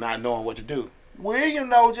house, not knowing what to do. William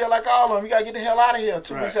knows just like all of them. You gotta get the hell out of here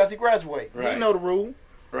 2 weeks after you graduate. He know the rule.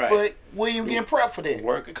 Right. But William getting prepped for that.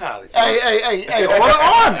 Work at college. Hey, order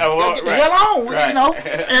on. Get the hell on. Right. You know.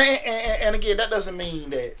 And again, that doesn't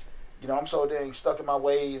mean that, you know, I'm so dang stuck in my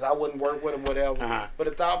ways. I wouldn't work with him, whatever. But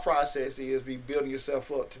the thought process is be building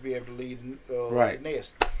yourself up to be able to lead the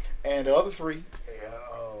nest. And the other three,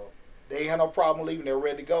 they ain't had no problem leaving. They're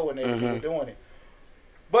ready to go and they're doing it.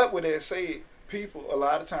 But with that said, people, a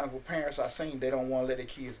lot of times with parents I've seen, they don't want to let their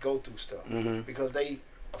kids go through stuff because they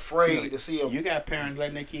afraid to see them. You got parents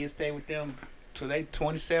letting their kids stay with them till they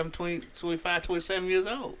 27, 20, 25, 27 years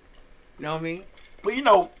old. You know what I mean? But you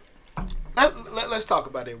know, let's talk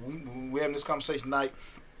about it. We're having this conversation tonight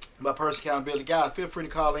about personal accountability. Guys, feel free to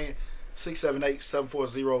call in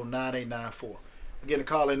 678-740-9894. Again, the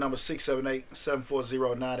call-in number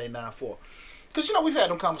 678-740-9894. Because, you know, we've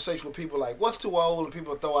had them conversations with people like, what's too old? And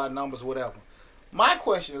people throw out numbers or whatever. My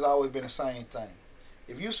question has always been the same thing.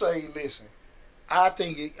 If you say, listen, I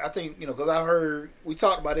think you know, because I heard, we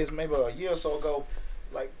talked about this maybe a year or so ago,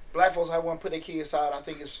 like, black folks want to put their kids out. I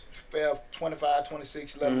think it's fair 25,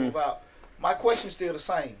 26, let them move out. My question is still the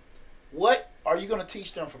same. What are you going to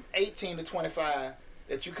teach them from 18 to 25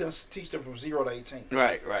 that you can teach them from 0 to 18?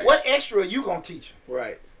 Right. What extra are you going to teach them?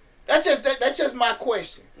 Right. That's just my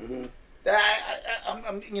question.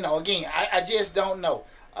 I'm you know, again, I just don't know.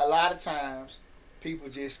 A lot of times, people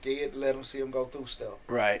just scared to let them see them go through stuff.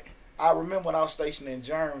 Right. I remember when I was stationed in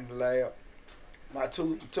Germany, the lab, my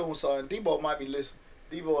two son, Debo might be listening.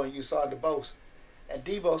 Debo and you saw the boss. And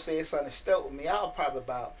Debo said something stuck with me. I was probably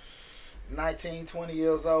about 19, 20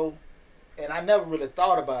 years old. And I never really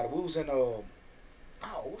thought about it. We was in we was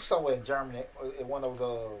somewhere in Germany at one of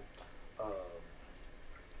those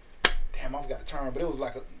damn, I forgot the term, but it was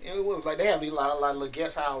like they have these lot of little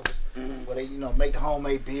guest houses where they, you know, make the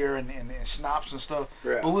homemade beer and schnapps and stuff.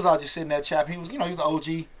 Right. But we was all just sitting there chopping. He was, you know, he was the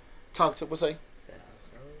OG. Talk to what's that?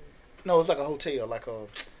 No, it's like a hotel, like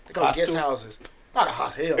they call it guest houses. Not a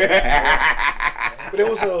hotel. But it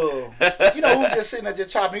was you know, we was just sitting there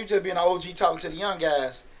just chopping. He was just being an OG talking to the young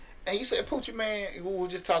guys. And he said, Poochie, man, we were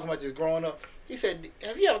just talking about just growing up. He said,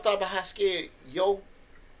 have you ever thought about how scared your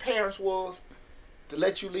parents was to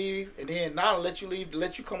let you leave, and then not to let you leave, to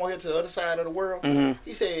let you come over here to the other side of the world?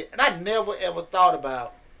 He said, and I never ever thought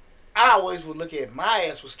about, I always would look at my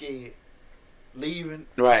ass was scared leaving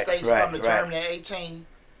the States, coming to Germany at 18.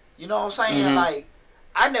 You know what I'm saying? Like,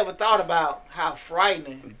 I never thought about how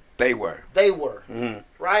frightening they were.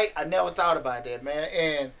 Right? I never thought about that, man.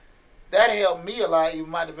 And that helped me a lot in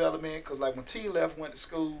my development, because like when T left, went to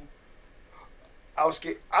school, I was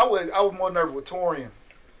scared. I was more nervous with Torian.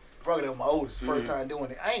 Probably that was my oldest, first time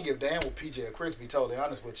doing it. I ain't give a damn with PJ or Chris, to be totally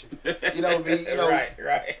honest with you. You know,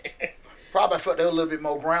 right. Probably felt they were a little bit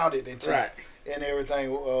more grounded than T and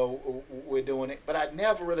everything we're doing it. But I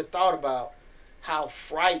never really thought about how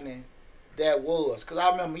frightening that was. Because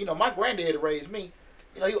I remember, you know, my granddaddy raised me.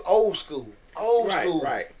 You know, he was old school.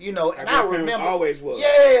 Right. You know, and I remember always was.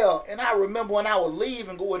 Yeah, and I remember when I was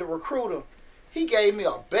leaving, go with a recruiter, he gave me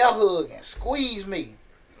a bear hug and squeezed me.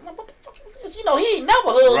 I'm like, what the fuck is this? You know, he ain't never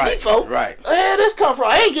hugged me, folks. Right. Where this come from?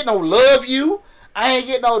 I ain't getting no love you. I ain't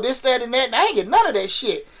getting no this, that, and that. And I ain't getting none of that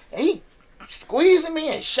shit. And he squeezing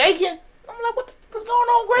me and shaking. I'm like, what the fuck is going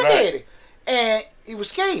on, granddaddy? And he was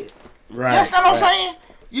scared. Right. You understand what I'm saying?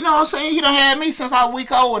 You know what I'm saying? He done had me since I was a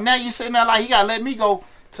week old, and now you sitting there like he got to let me go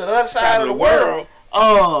to the other side of the world.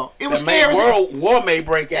 It was scary. War may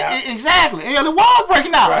break out. Exactly. Hell, the war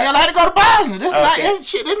breaking out. Hell, I had to go to Bosnia. This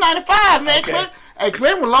is 95, man. Okay.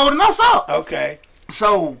 Clinton was loading us up. Okay.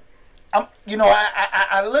 So,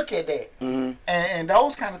 I look at that, and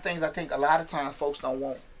those kind of things. I think a lot of times folks don't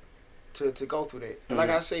want to go through that. And like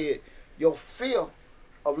I said, your fear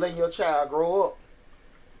of letting your child grow up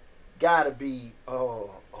gotta be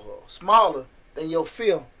smaller than your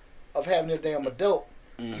fear of having this damn adult.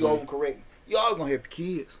 You overcorrecting. You always gonna help your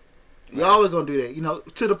kids. You always gonna do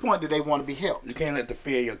that. To the point that they want to be helped. You can't let the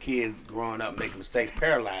fear of your kids growing up making mistakes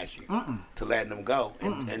paralyze you to letting them go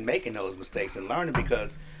and making those mistakes and learning,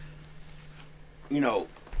 because when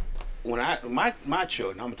my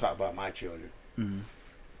children, I'm gonna talk about my children.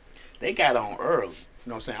 They got on early. You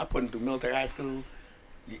know what I'm saying? I put them through military high school,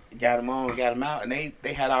 got them on, got them out, and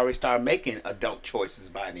they had already started making adult choices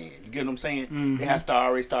by then. You get what I'm saying? They had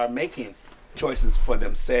already started making choices for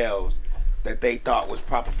themselves that they thought was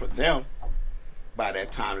proper for them by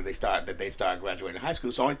that time that they started graduating high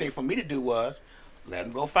school. So the only thing for me to do was let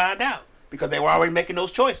them go find out, because they were already making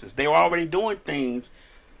those choices. They were already doing things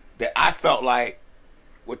that I felt like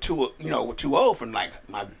were too old for, like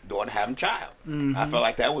my daughter having a child. I felt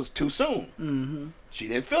like that was too soon. She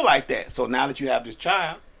didn't feel like that. So now that you have this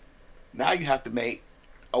child, now you have to make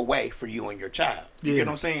a way for you and your child. You get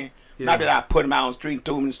what I'm saying? Yeah. Not that I put them out on the street,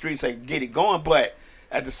 threw them in the street, say get it going, but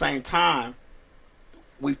at the same time,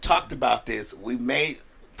 we've talked about this. We made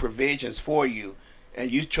provisions for you,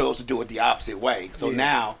 and you chose to do it the opposite way. So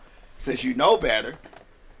now, since you know better,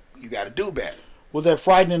 you got to do better. Was that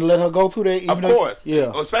frightening to let her go through that? Of course.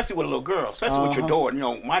 Yeah. Especially with a little girl, especially with your daughter.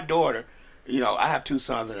 My daughter, I have 2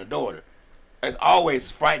 sons and a daughter. It's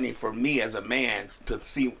always frightening for me as a man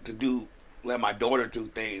to let my daughter do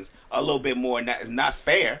things a little bit more. And that is not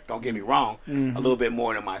fair, don't get me wrong, a little bit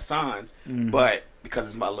more than my sons, but because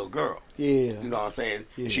it's my little girl. Yeah. You know what I'm saying?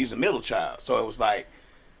 Yeah. She's a middle child. So it was like,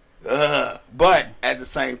 but at the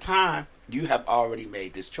same time, you have already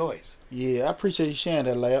made this choice. Yeah, I appreciate you sharing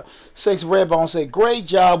that, Lab. Six Redbone said, great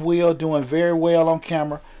job, Will, doing very well on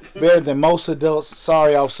camera. Better than most adults.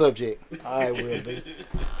 Sorry, off subject. All right, Will, B.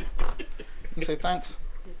 You say thanks?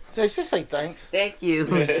 Just say thanks. Thank you.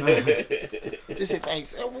 Just say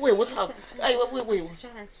thanks. We'll talk. Hey,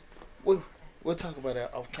 we'll talk about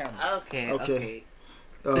that off camera. Okay.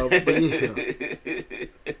 But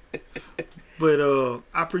yeah. But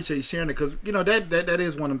I appreciate you sharing it, because that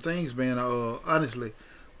is one of them things, man. Honestly,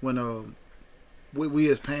 when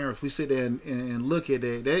we as parents, we sit there and look at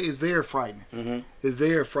that is very frightening. It's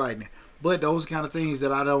very frightening. But those kind of things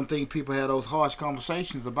that I don't think people have those harsh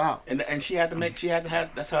conversations about. And she has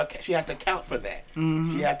to account for that.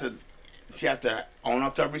 She has to own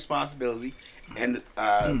up to her responsibility and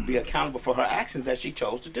be accountable for her actions that she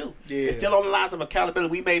chose to do. Yeah. It's still on the lines of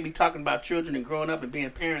accountability. We may be talking about children and growing up and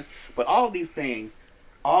being parents, but all these things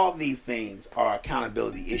are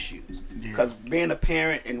accountability issues. Because being a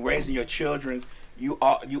parent and raising your children, you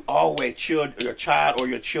always your child or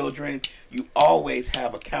your children, you always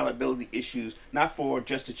have accountability issues, not for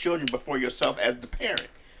just the children, but for yourself as the parent.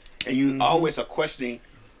 And you always are questioning,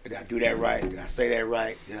 did I do that right? Did I say that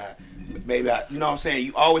right? You know what I'm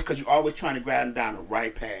saying? Because you're always trying to grab them down the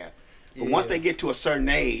right path. But once they get to a certain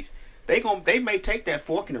age, they may take that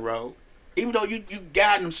fork in the road, even though you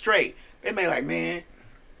guide them straight. They may like, man,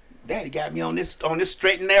 Daddy got me on this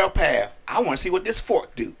straight and narrow path. I want to see what this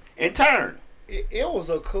fork do and turn. It was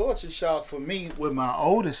a culture shock for me with my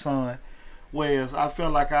oldest son, whereas I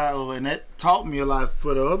felt like and that taught me a lot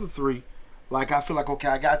for the other 3. Like, I feel like, okay,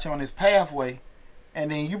 I got you on this pathway, and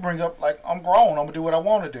then you bring up, like, I'm grown, I'm going to do what I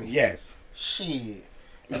want to do. Yes. Shit.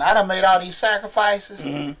 And I done made all these sacrifices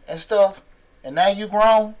and stuff, and now you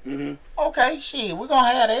grown? Okay, shit, we're going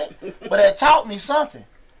to have that. But that taught me something.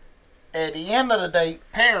 At the end of the day,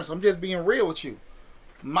 parents, I'm just being real with you.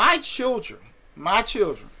 My children,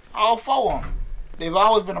 all 4 of them, they've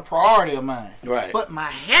always been a priority of mine. Right. But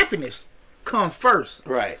my happiness comes first.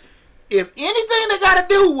 Right. If anything that got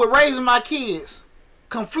to do with raising my kids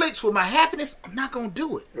conflicts with my happiness, I'm not going to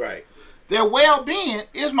do it. Right. Their well-being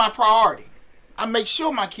is my priority. I make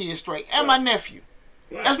sure my kids straight and my nephew.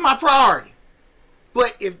 Right. That's my priority.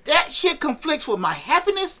 But if that shit conflicts with my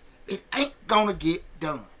happiness, it ain't going to get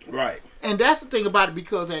done. Right. And that's the thing about it,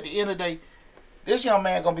 because at the end of the day, this young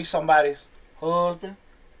man going to be somebody's husband,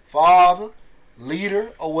 father,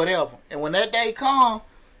 leader, or whatever. And when that day comes,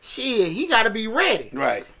 shit, he got to be ready.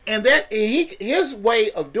 Right. And his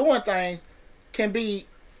way of doing things can be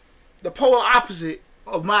the polar opposite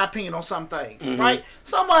of my opinion on some things, right?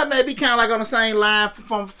 Some of it may be kind of like on the same line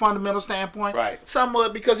from a fundamental standpoint. Right. Some of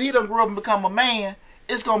it, because he done grew up and become a man,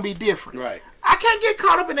 it's going to be different. Right. I can't get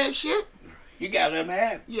caught up in that shit. You got to let him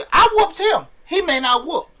have it. Yeah, I whooped him. He may not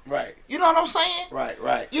whoop. Right. You know what I'm saying?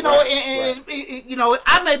 Right. You know, you know,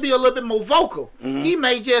 I may be a little bit more vocal. He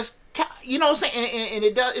may just, you know what I'm saying? And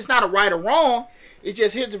it's not a right or wrong. It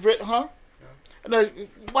just hits the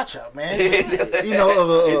watch out, man. You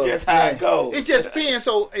know, it's just how it goes. It's just being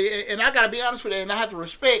so, and I got to be honest with that, and I have to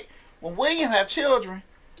respect, when William have children,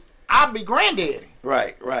 I'll be granddaddy.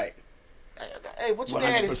 Right. Hey, what your 100%.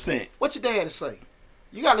 daddy? What your daddy say?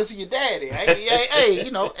 You gotta listen to your daddy. Hey,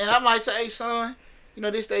 you know. And I might say, hey, son, you know,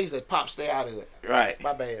 this day that pop, stay out of it. Right.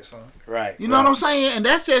 My bad, son. Right. You know what I'm saying? And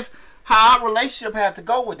that's just how our relationship has to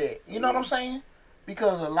go with that. You know what I'm saying?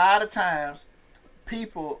 Because a lot of times,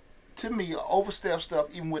 people, to me, overstep stuff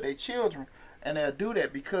even with their children, and they'll do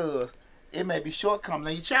that because it may be shortcomings.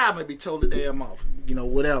 Now, your child may be totally damn off, you know,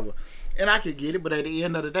 whatever. And I could get it, but at the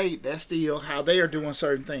end of the day, that's still how they are doing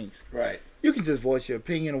certain things. Right. You can just voice your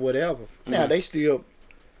opinion or whatever. Now, they still,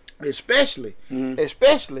 especially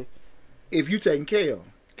if you taking care of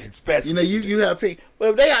them. Especially. You know, you have opinion. But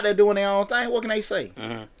if they out there doing their own thing, what can they say?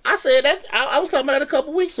 I said that, I was talking about that a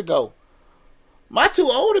couple weeks ago. My two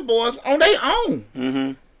older boys on their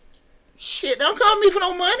own. Shit, don't call me for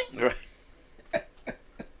no money.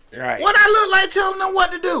 Right. What I look like telling them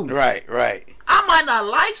what to do. Right. I might not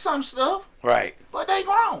like some stuff. Right. But they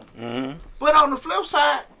grown. But on the flip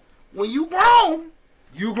side, when you grown,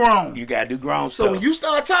 you grown. You gotta do grown stuff. So when you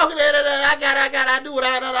start talking that, I do what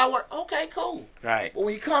I work. Okay, cool. Right. But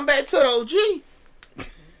when you come back to the OG,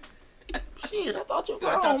 shit, I thought you were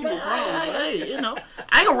grown, man. Hey, you know,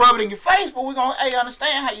 I ain't gonna rub it in your face, but we're gonna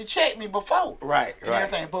understand how you checked me before. Right. And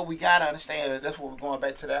everything. But we gotta understand that that's what we're going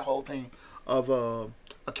back to, that whole thing of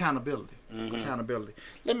accountability. Accountability.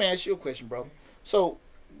 Let me ask you a question, brother. So,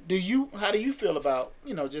 how do you feel about,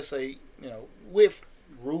 you know, just say, you know, with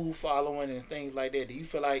rule following and things like that? Do you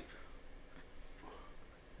feel like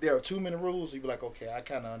there are too many rules? You be like, okay, I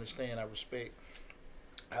kind of understand, I respect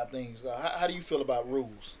how things go. How do you feel about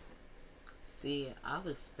rules? See, I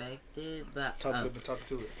respect it, but Talk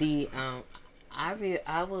to it. See,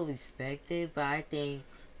 I will respect it, but I think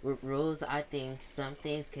with rules, I think some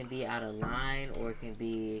things can be out of line or can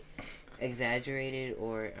be exaggerated,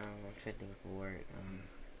 or I'm trying to think of the word,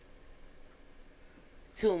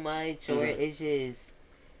 too much, or it's just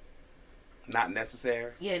not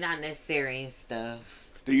necessary. Yeah, not necessary and stuff.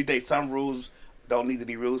 Do you think some rules don't need to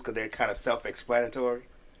be rules because they're kind of self-explanatory?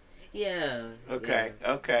 Yeah.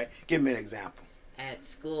 Okay. Give me an example. At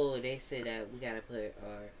school, they said that we gotta put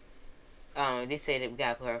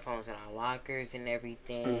our phones in our lockers and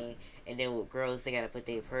everything. And then with girls, they gotta put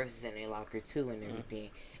their purses in their locker too and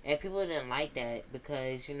everything. And people didn't like that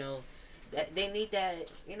because, you know, they need that,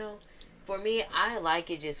 you know. For me, I like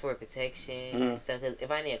it just for protection and stuff. Cause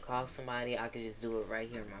if I need to call somebody, I could just do it right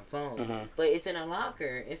here on my phone. But it's in a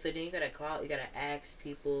locker, and so then you gotta ask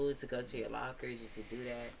people to go to your locker just to do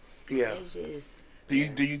that. Yeah. It's just. Do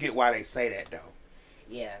you get why they say that though?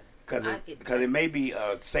 Yeah. Because it may be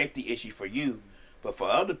a safety issue for you, but for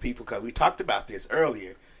other people, because we talked about this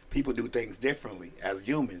earlier, people do things differently as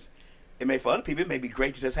humans. For other people, it may be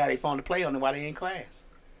great to just have their phone to play on while they're in class.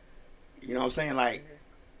 You know what I'm saying? Like,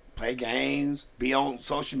 play games, be on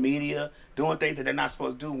social media, doing things that they're not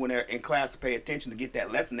supposed to do when they're in class to pay attention to get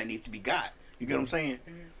that lesson that needs to be got. You get what I'm saying?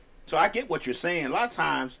 So I get what you're saying. A lot of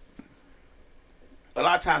times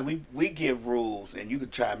we give rules, and you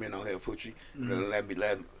can chime in on here, Fucci.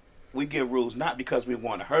 We give rules not because we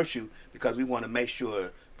want to hurt you, because we want to make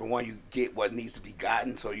sure, for one, you get what needs to be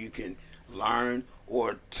gotten so you can learn,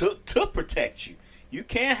 or to protect you. You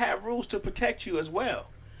can have rules to protect you as well.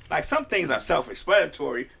 Like, some things are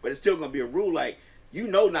self-explanatory, but it's still going to be a rule. Like, you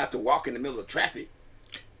know not to walk in the middle of traffic,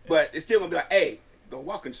 but it's still going to be like, hey, don't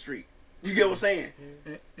walk in the street. You get what I'm saying?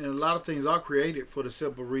 And a lot of things are created for the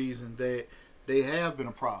simple reason that they have been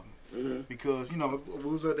a problem. Because, you know, we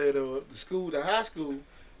was at the high school,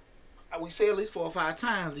 we say at least 4 or 5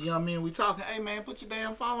 times, the young men we talking, hey, man, put your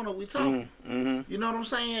damn phone up, we talking. You know what I'm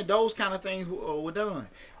saying? Those kind of things were done.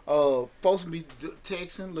 Folks be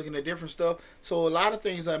texting, looking at different stuff. So a lot of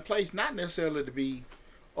things are in place, not necessarily to be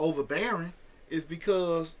overbearing. It's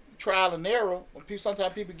because trial and error, when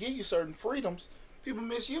sometimes people give you certain freedoms, people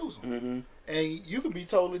misuse them. And you can be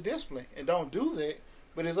totally disciplined and don't do that,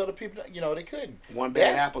 but there's other people that, you know, they couldn't. One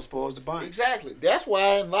bad apple spoils the bunch. Exactly. That's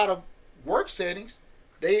why in a lot of work settings,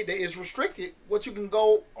 it's restricted what you can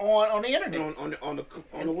go on the internet. On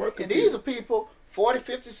the work computer. And these are people 40,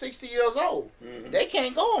 50, 60 years old. They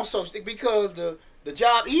can't go on social because the The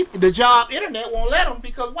job internet won't let them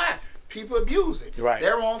because why? People abuse it. Right.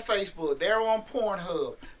 They're on Facebook. They're on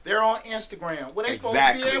Pornhub. They're on Instagram. Well, they're supposed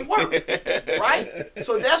to be at work, right?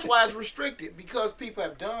 So that's why it's restricted because people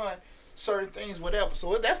have done certain things, whatever.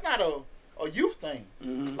 So that's not a youth thing.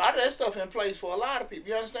 Mm-hmm. A lot of that stuff in place for a lot of people.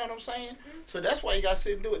 You understand what I'm saying? So that's why you got to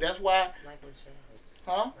sit and do it. That's why. Like with jobs.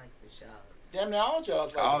 Huh? Like with jobs. Damn near all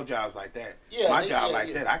jobs like all that. jobs like that. Yeah, my job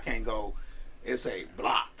like that, I can't go. It's a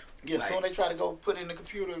blocked. Yeah, like, soon they try to go put it in the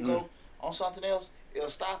computer and go on something else, it'll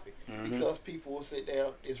stop it because people will sit there.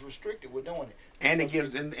 It's restricted. We're doing it, and it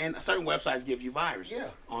gives and certain websites give you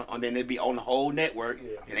viruses. Yeah. On then it'd be on the whole network,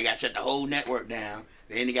 and they got to shut the whole network down.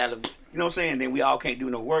 Then they got to, you know what I'm saying? Then we all can't do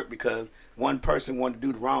no work because one person wanted to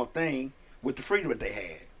do the wrong thing with the freedom that they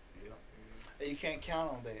had. Yeah, and you can't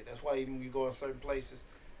count on that. That's why even when you go in certain places,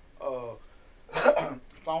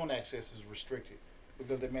 phone access is restricted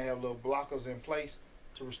because they may have little blockers in place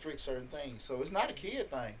to restrict certain things. So it's not a kid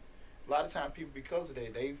thing. A lot of times people, because of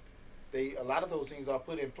that, they a lot of those things are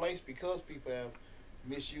put in place because people have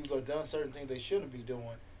misused or done certain things they shouldn't be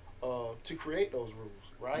doing to create those rules,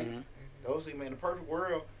 right? Mm-hmm. Those things, man, in the perfect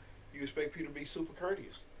world, you expect people to be super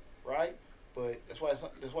courteous, right? But that's why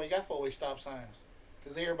you got four-way stop signs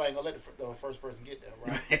because everybody ain't gonna let the first person get there,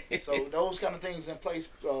 right? So those kind of things in place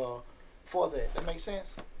for that. That makes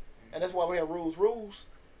sense, and that's why we have rules.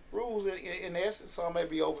 Rules in essence, some may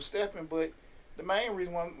be overstepping, but the main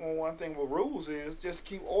reason one thing with rules is just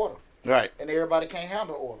keep order. Right. And everybody can't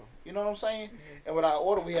handle order. You know what I'm saying? Mm-hmm. And without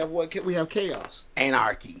order, we have what? We have chaos.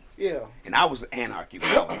 Anarchy. Yeah. And I was anarchy when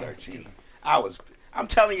I was 13. I'm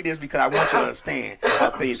telling you this because I want you to understand how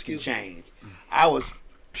things can change. I'm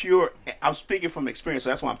speaking from experience, so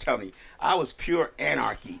that's why I'm telling you. I was pure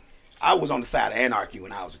anarchy. I was on the side of anarchy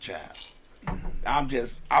when I was a child. I'm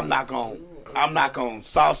not gonna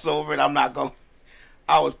sauce over it.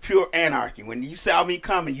 I was pure anarchy. When you saw me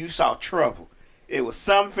coming, you saw trouble. It was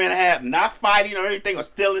something finna happen. Not fighting or anything or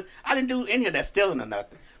stealing. I didn't do any of that stealing or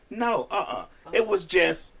nothing. No, It was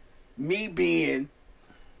just me being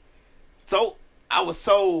I was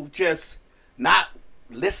so just not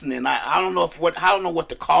listening. I don't know what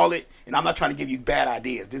to call it, and I'm not trying to give you bad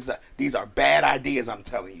ideas. These are bad ideas. I'm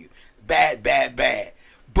telling you, bad.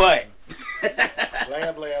 But blah.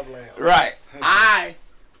 Right, I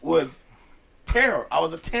was terror. I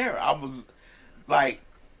was a terror. I was like,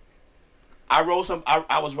 I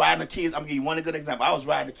was riding the kids. I'm gonna give you one good example. I was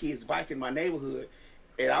riding the kids' bike in my neighborhood,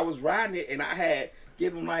 and I was riding it, and I had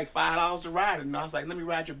give him like $5 to ride it. And I was like, let me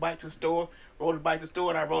ride your bike to the store. Rode the bike to the store,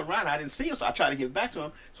 and I rode around. I didn't see him, so I tried to give it back to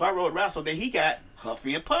him. So I rode around. So then he got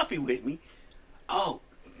huffy and puffy with me. Oh,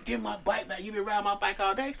 give my bike back. You been riding my bike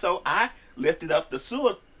all day. So I lifted up the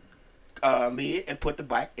sewer lid and put the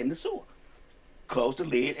bike in the sewer. Closed the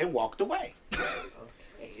lid and walked away.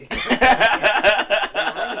 Okay.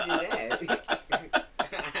 How do you do that?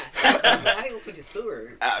 How do you open the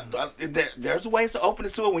sewer? There's ways to open the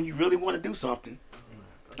sewer when you really want to do something.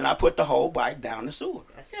 And I put the whole bike down the sewer.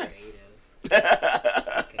 That's creative.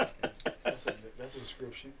 Okay. That's a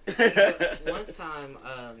description. One time,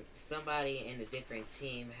 somebody in a different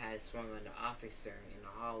team had swung on the officer in the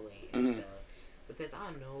hallway and stuff. Because I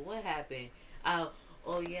don't know what happened.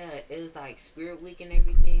 Oh yeah, it was like Spirit Week and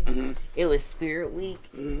everything. Mm-hmm. It was Spirit Week,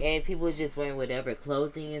 and people was just wearing whatever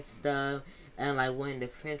clothing and stuff. And like one of the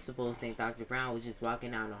principals, named Dr. Brown, was just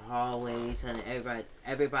walking down the hallway telling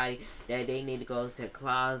everybody that they need to go to the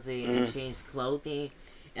closet and change clothing.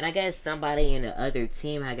 And I guess somebody in the other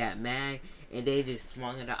team had got mad, and they just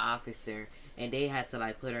swung at the officer, and they had to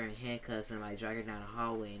like put her in handcuffs and like drag her down the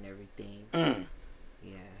hallway and everything.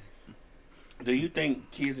 Yeah. Do you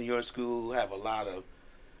think kids in your school have a lot of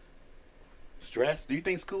stress? Do you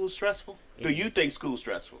think school's stressful? You think school's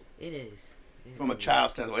stressful? It is. From a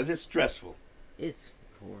child's standpoint, is it stressful? It's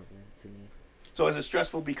horrible to me. So is it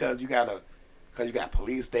stressful because you got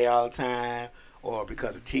police there all the time, or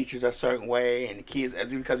because the teachers are a certain way, and the kids?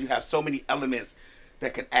 Is it because you have so many elements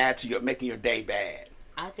that can add to making your day bad?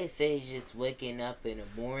 I could say just waking up in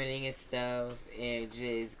the morning and stuff, and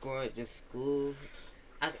just going to school.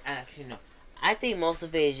 Actually no. I think most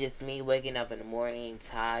of it is just me waking up in the morning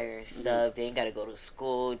tired and stuff. Then you gotta go to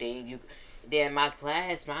school. Then my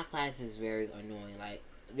class is very annoying. Like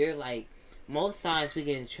they're like most times we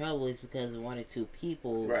get in trouble is because of one or two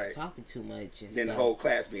people talking too much and then the whole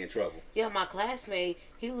class be in trouble. Yeah, my classmate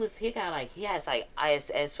he has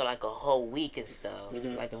ISS for like a whole week and stuff,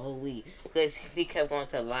 like a whole week because he kept going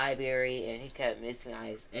to the library and he kept missing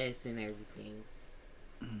ISS and everything.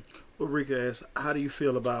 Well, Rika asks, how do you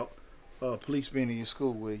feel about police being in your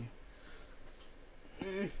school, William?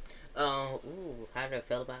 How do I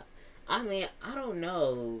feel about? I mean, I don't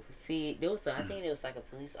know. See, I think there was like a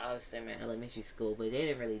police officer in my elementary school, but they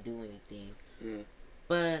didn't really do anything. Mm.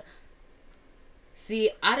 But see,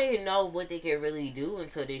 I didn't know what they could really do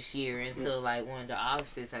until this year. Until like when the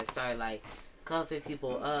officers had started like cuffing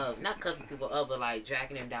people up, not cuffing people up, but like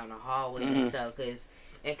dragging them down the hallway and stuff. Cause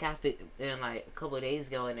and like a couple of days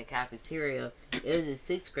ago in the cafeteria, it was a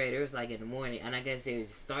sixth grader. It was like in the morning, and I guess they was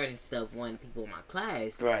just starting stuff one people in my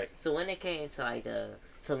class. Right. So when it came to like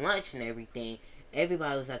to lunch and everything,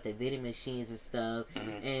 everybody was at the vending machines and stuff,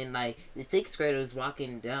 and like the sixth grader was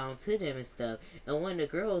walking down to them and stuff, and one of the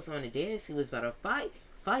girls on the dance team was about to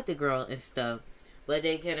fight the girl and stuff, but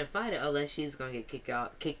they couldn't fight it unless she was gonna get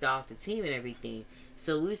kicked off the team and everything.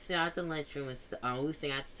 So we was sitting out the lunchroom and we was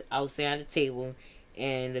sitting I was sitting at the table,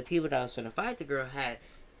 and the people that was gonna fight the girl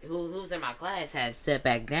who was in my class had sat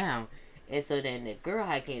back down, and so then the girl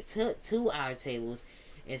had came to our tables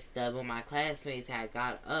and stuff, but my classmates had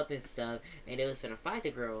got up and stuff, and they was gonna fight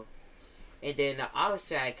the girl, and then the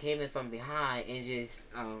officer had came in from behind and just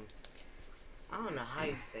I don't know how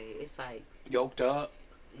you say it. It's like yoked up.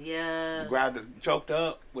 Yeah. Grabbed it, choked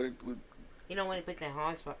up with you know when they put their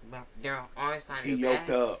arms behind their back. He yoked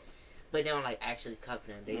up. But they don't like actually cuff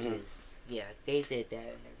them. They just they did that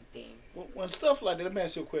and everything. When stuff like that, let me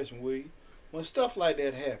ask you a question, will you? When stuff like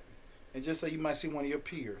that happen, and just say you might see one of your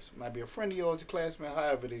peers, might be a friend of yours, a classmate,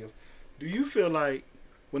 however it is, do you feel like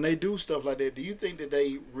when they do stuff like that, do you think that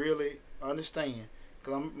they really understand?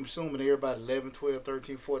 Because I'm assuming everybody 11, 12,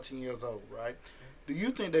 13, 14 years old, right? Do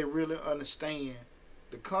you think they really understand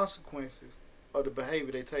the consequences of the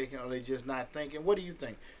behavior they taking, or they just not thinking? What do you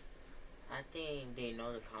think? I think they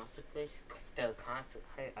know the consequences. I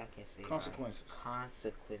can't say consequences.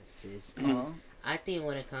 Consequences. Uh-huh. I think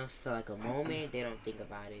when it comes to like a moment, they don't think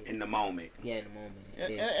about it. In the moment. Yeah, in the moment.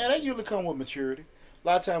 And that usually come with maturity. A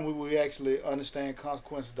lot of times we actually understand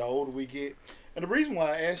consequences the older we get. And the reason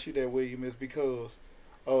why I ask you that, William, is because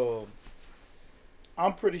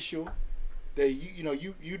I'm pretty sure that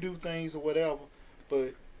you do things or whatever,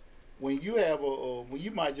 but when you have when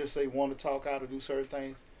you might just say want to talk out or do certain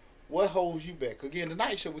things, what holds you back? Again, the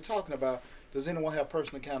night show we're talking about, does anyone have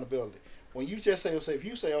personal accountability? When you just say, if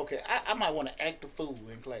you say, okay, I might want to act a fool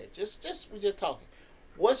in class, we're just talking.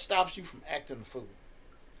 What stops you from acting a fool?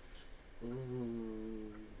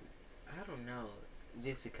 Ooh, I don't know.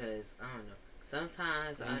 Just because, I don't know.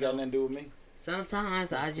 Sometimes I got nothing to do with me.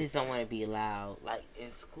 Sometimes I just don't want to be loud. Like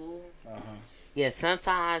in school. Yeah,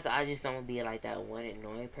 sometimes I just don't be like that one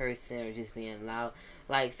annoying person or just being loud.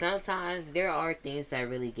 Like sometimes there are things that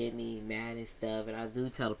really get me mad and stuff, and I do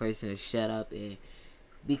tell the person to shut up and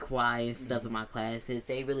be quiet and stuff in my class because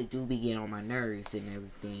they really do be getting on my nerves and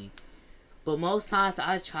everything. But most times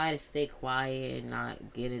I try to stay quiet and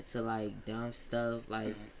not get into like dumb stuff.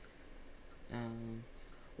 Like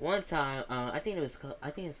one time, I think it's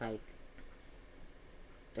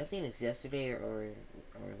yesterday or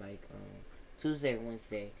like Tuesday or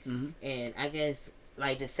Wednesday, and I guess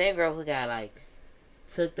like the same girl who got like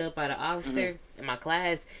took up by the officer in my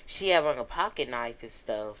class, she had like a pocket knife and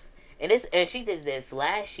stuff, and she did this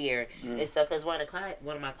last year and stuff because one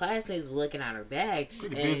of my classmates was looking at her bag.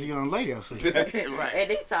 Pretty busy young lady, I see. Right,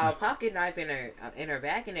 and they saw a pocket knife in her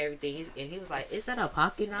back and everything. He was like, "Is that a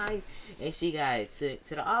pocket knife?" And she got it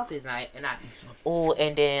to the office night, and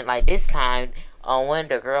then like this time, one of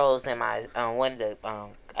the girls in my one of the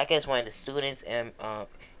I guess one of the students in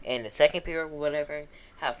the second period or whatever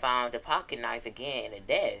have found the pocket knife again in the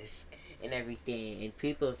desk and everything, and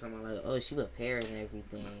people are something like, "Oh, she prepared and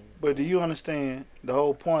everything." But do you understand the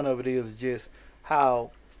whole point of it is just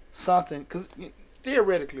how something? Because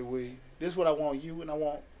theoretically, this is what I want you and I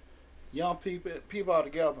want young people all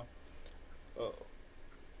together.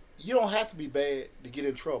 You don't have to be bad to get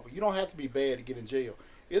in trouble. You don't have to be bad to get in jail.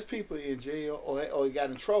 It's people in jail or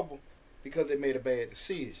got in trouble because they made a bad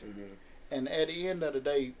decision. And at the end of the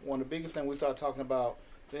day, one of the biggest things we start talking about,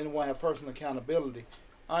 does anyone have personal accountability,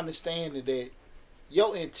 understanding that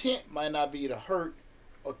your intent might not be to hurt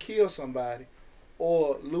or kill somebody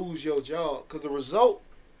or lose your job, because the result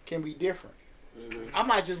can be different. I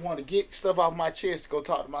might just want to get stuff off my chest to go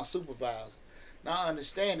talk to my supervisor. Now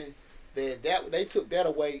understanding that they took that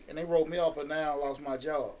away and they wrote me up and now I lost my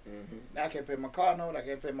job. Now I can't pay my car note, I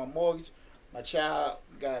can't pay my mortgage, my child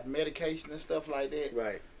got medication and stuff like that.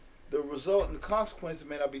 Right. The result and the consequences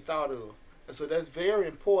may not be thought of. And so that's very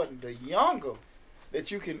important. The younger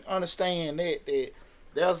that you can understand that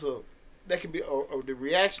that can be the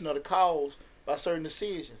reaction or the cause by certain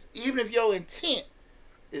decisions. Even if your intent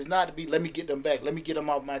is not to be, let me get them back, let me get them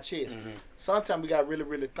off my chest. Sometimes we got to really,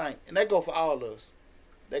 really think. And that go for all of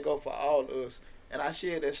us. And I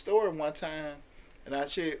shared that story one time And I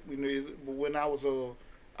shit, when I was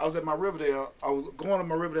at my Riverdale, I was going to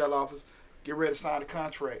my Riverdale office, get ready to sign the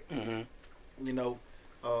contract. Mm-hmm. You know,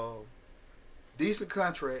 decent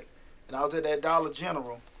contract, and I was at that Dollar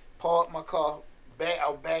General, parked my car, I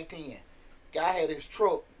was backed in. Guy had his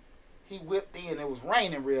truck, he whipped in, it was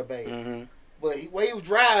raining real bad. Mm-hmm. But where he was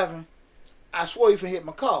driving, I swore he finna hit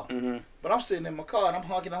my car. Mm-hmm. But I'm sitting in my car and I'm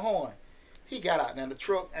honking the horn. He got out. Now the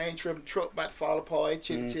truck, I ain't tripping, the truck about to fall apart,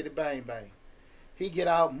 chitty bang bang. He get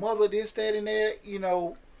out, mother this, that, and that, I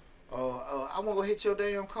want to go hit your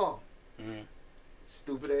damn car. Mm-hmm.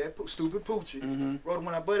 Stupid poochie. Mm-hmm. Wrote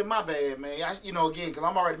when I buddy, my bad, man. Again, because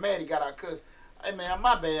I'm already mad he got out, because, hey, man,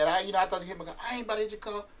 my bad. I thought you hit my car. I ain't about to hit your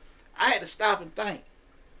car. I had to stop and think.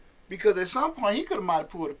 Because at some point, he might have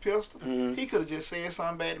pulled a pistol. Mm-hmm. He could have just said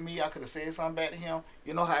something bad to me. I could have said something bad to him.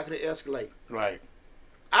 You know how I could have escalated. Right.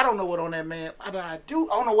 I don't know what on that man, I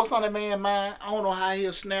don't know what's on that man's mind. I don't know how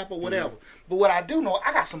he'll snap or whatever. Mm-hmm. But what I do know,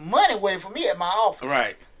 I got some money waiting for me at my office.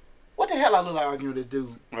 Right. What the hell I look like arguing with this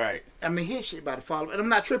dude? Right. I mean, his shit about to follow. And I'm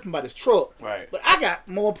not tripping about his truck. Right. But I got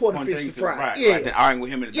more important fish to fry. Right. Yeah. Right. Than arguing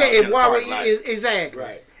with him in the Exactly.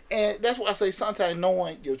 Right. And that's why I say sometimes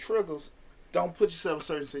knowing your triggers, don't put yourself in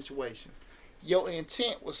certain situations. Your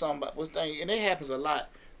intent with somebody was thing, and it happens a lot.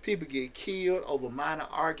 People get killed over minor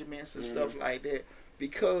arguments and stuff like that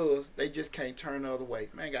because they just can't turn the other way.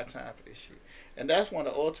 Man, ain't got time for this shit. And that's one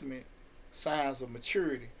of the ultimate signs of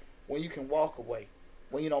maturity, when you can walk away,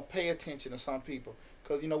 when you don't pay attention to some people.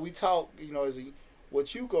 Because, we talk,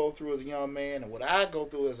 what you go through as a young man and what I go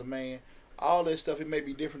through as a man, all this stuff, it may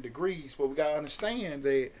be different degrees, but we got to understand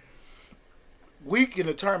that we can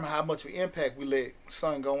determine how much of an impact we let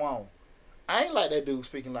something go on. I ain't like that dude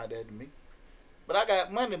speaking like that to me. But I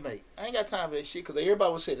got money to make. I ain't got time for that shit, because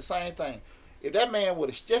everybody would say the same thing. If that man would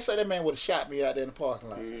have, just say that man would have shot me out there in the parking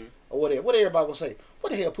lot, or whatever, what everybody gonna say?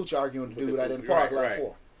 What the hell Poochie arguing with the dude out there in the parking lot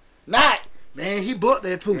for? Not, man, he booked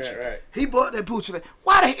that Poochie. Right. He booked that Poochie.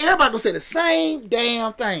 Why the everybody gonna say the same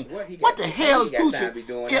damn thing? What the hell is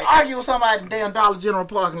Poochie arguing with somebody in the damn Dollar General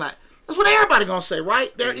parking lot? That's what everybody gonna say,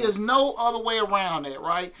 right? There is no other way around that,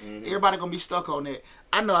 right? Everybody gonna be stuck on that.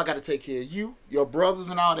 I know I got to take care of you, your brothers,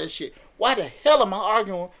 and all that shit. Why the hell am I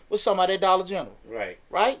arguing with somebody at Dollar General? Right.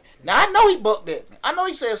 Right? Now, I know he bucked at me. I know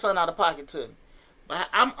he said something out of pocket to me. But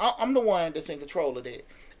I'm the one that's in control of that.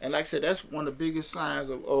 And like I said, that's one of the biggest signs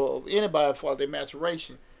of anybody for their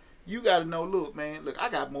maturation. You got to know, look, I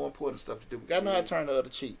got more important stuff to do. We got to know how to turn the other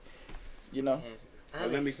cheek. Well,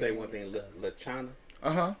 let me say one thing. LaChana.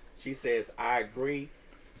 Uh-huh. She says, I agree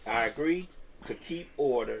to keep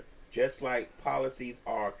order, just like policies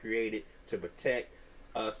are created to protect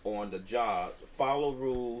us on the jobs. Follow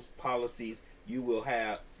rules, policies. You will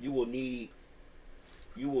need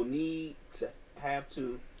to have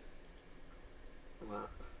to.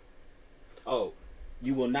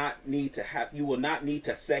 You will not need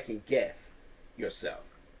to second guess yourself.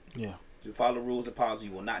 Yeah. To follow rules and policies,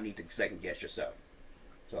 you will not need to second guess yourself.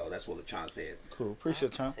 So that's what LaChana says. Cool.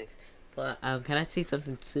 Appreciate it, Tom. But can I say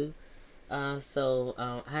something too? I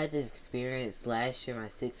had this experience last year, my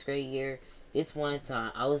 6th grade year. This one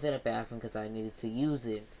time, I was in a bathroom because I needed to use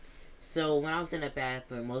it. So when I was in the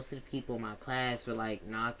bathroom, most of the people in my class were like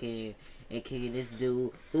knocking and kicking this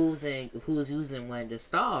dude who was using one of the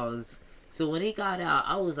stalls. So when he got out,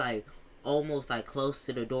 I was like almost like close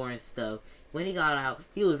to the door and stuff. When he got out,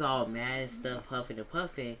 he was all mad and stuff, huffing and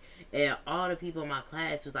puffing. And all the people in my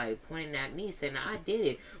class was like pointing at me, saying I did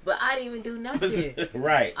it, but I didn't even do nothing.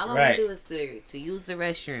 Right. All I did was to use the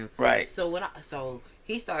restroom. Right. So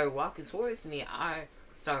he started walking towards me. I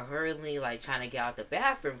started hurriedly trying to get out the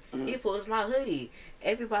bathroom. He pulls my hoodie.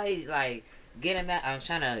 Everybody's like getting mad. I'm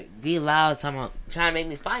trying to be loud, trying to make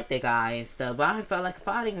me fight the guy and stuff. But I felt like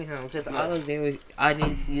fighting him because I needed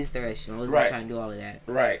to use the restroom. I wasn't trying to do all of that.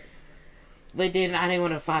 Right. But then I didn't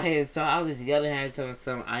want to fight him, so I was yelling at him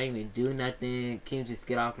something. I didn't even do nothing. Can you just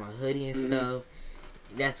get off my hoodie and stuff?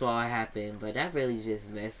 That's what happened. But that really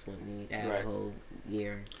just messed with me that whole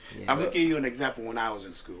year. Yeah. I'm going to give you an example when I was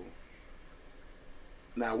in school.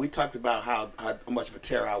 Now, we talked about how much of a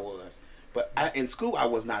terror I was. But in school, I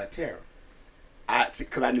was not a terror.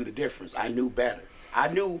 Because I knew the difference. I knew better.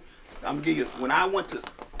 I'm going to give you, when I went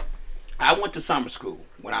to summer school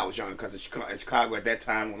when I was young, because in Chicago at that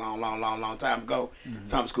time, a long time ago,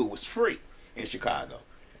 summer school was free in Chicago.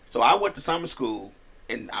 So I went to summer school,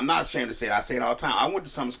 and I'm not ashamed to say it. I say it all the time. I went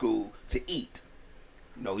to summer school to eat.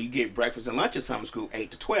 You get breakfast and lunch at summer school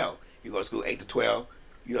 8 to 12. You go to school 8 to 12.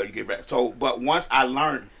 You get breakfast. So, but once I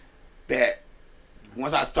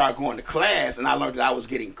started going to class, and I learned that I was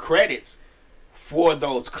getting credits for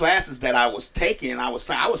those classes that I was taking, and I was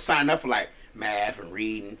signing up for math and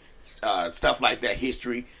reading, stuff like that,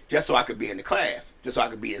 history, just so I could be in the class, just so I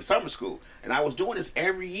could be in summer school. And I was doing this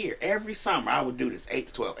every year, every summer. I would do this 8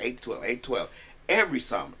 to 12, 8 to 12, 8 to 12, every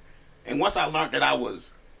summer. And once I learned that I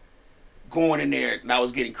was going in there and I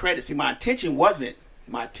was getting credit, see, my intention wasn't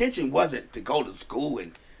to go to school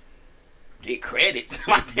and get credits.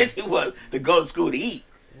 My intention was to go to school to eat.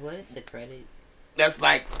 What is the credit? That's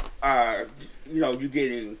like, you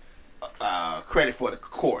getting credit for the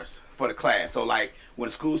course, for the class. So like when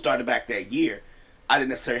school started back that year, I didn't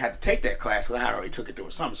necessarily have to take that class because I had already took it through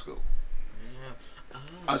a summer school.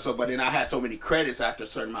 But then I had so many credits after a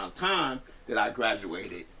certain amount of time that I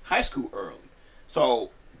graduated high school early. So,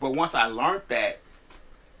 but once I learned that,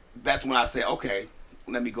 that's when I said, okay,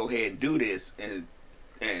 let me go ahead and do this and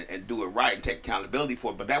do it right and take accountability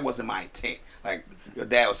for it. But that wasn't my intent. Like your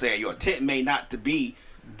dad was saying, your intent may not to be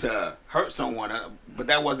to hurt someone, but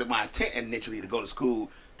that wasn't my intent initially, to go to school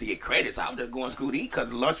to get credits. I was just going to school to eat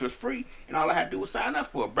because lunch was free, and all I had to do was sign up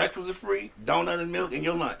for it. Breakfast was free, donut and milk, and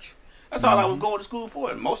your lunch. That's all I was going to school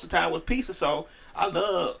for. And most of the time was pizza, so I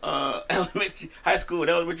love high school and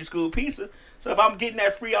elementary school pizza. So if I'm getting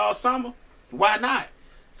that free all summer, why not?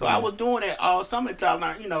 So I was doing that all summer until I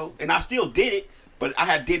learned, and I still did it, but I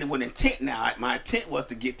had did it with intent now. My intent was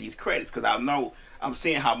to get these credits because I know I'm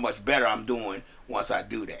seeing how much better I'm doing once I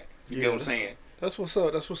do that. You get what I'm saying? That's what's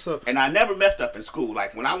up. That's what's up. And I never messed up in school.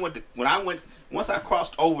 Like once I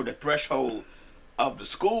crossed over the threshold of the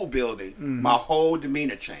school building, my whole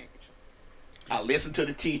demeanor changed. I listened to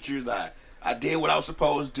the teachers. I did what I was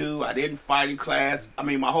supposed to do. I didn't fight in class.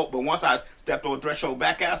 But once I stepped on the threshold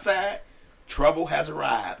back outside, trouble has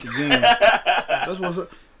arrived. That's what's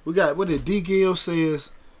up. We got what did D. Gill says,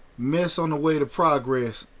 mess on the way to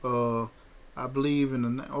progress. I believe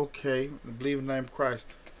in I believe in the name of Christ.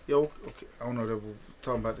 Okay. I don't know that we're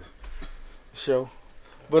talking about the show,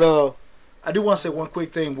 but I do want to say one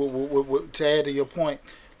quick thing to add to your point.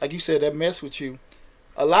 Like you said, that mess with you.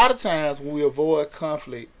 A lot of times when we avoid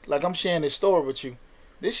conflict, like I'm sharing this story with you,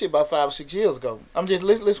 this shit about 5 or 6 years ago. I'm just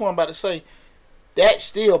listen what I'm about to say. That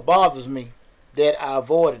still bothers me that I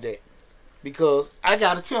avoided that because I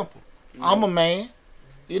got a temper. I'm a man.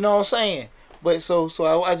 You know what I'm saying? But so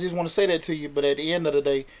I just want to say that to you. But at the end of the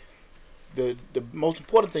day, the most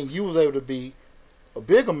important thing, you was able to be a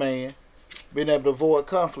bigger man, being able to avoid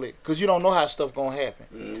conflict, because you don't know how stuff gonna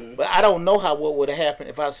happen. But I don't know what would have happened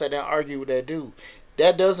if I sat down and argued with that dude.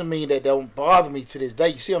 That doesn't mean that don't bother me to this day.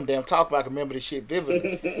 You see, I'm damn talking about. I can remember this shit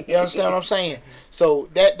vividly. You understand what I'm saying? So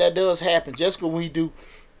that does happen. Just because we do,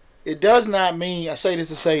 it does not mean. I say this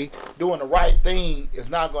to say doing the right thing is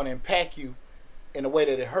not going to impact you in a way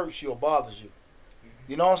that it hurts you or bothers you.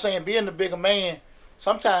 You know what I'm saying? Being the bigger man,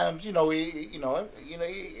 sometimes it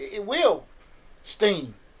will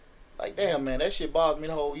sting. Like, damn, man, that shit bothered me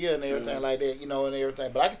the whole year and everything like that, and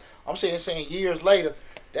everything. But I'm saying years later,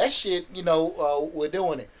 that shit, we're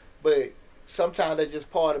doing it. But sometimes that's just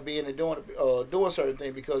part of being and doing certain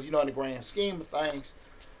things because, in the grand scheme of things,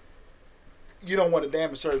 you don't want to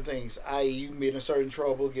damage certain things, i.e. you get in certain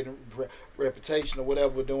trouble, getting reputation or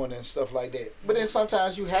whatever we're doing and stuff like that. But then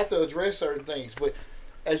sometimes you have to address certain things. But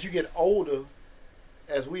as you get older,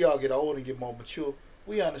 as we all get older and get more mature,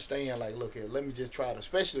 we understand, like, look here, let me just try to,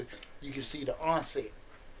 especially you can see the onset.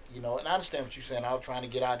 And I understand what you're saying. I was trying to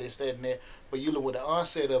get out this, that, and that. But you look with the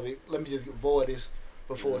onset of it, let me just avoid this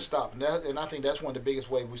before it stops. And I think that's one of the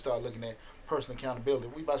biggest ways we start looking at personal accountability.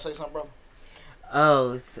 We about to say something, brother?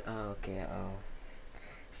 Okay.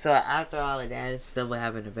 So after all of that and stuff, what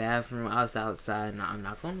happened in the bathroom, I was outside, and I'm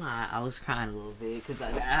not gonna lie, I was crying a little bit because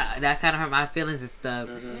that kind of hurt my feelings and stuff.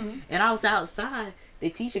 And I was outside. The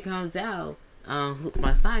teacher comes out.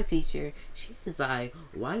 My science teacher, she was like,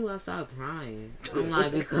 "Why you outside crying?" I'm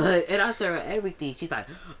like, "Because," and I told her everything. She's like,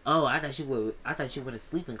 "Oh, I thought you went to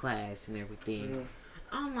sleep in class and everything."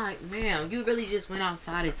 I'm like, "Man, you really just went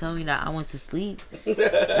outside and told me that I went to sleep?"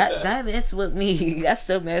 that messed with me. That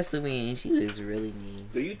still messed with me, and she was really mean.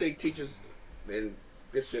 Do you think teachers, and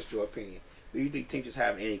this is just your opinion, do you think teachers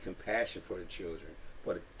have any compassion for the children?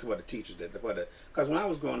 For the teachers because when I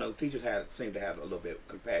was growing up, teachers seemed to have a little bit of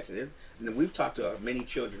compassion. And we've talked to many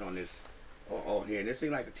children on this on here, and it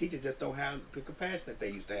seems like the teachers just don't have the compassion that they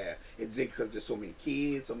used to have. It's because there's so many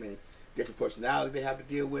kids, so many different personalities they have to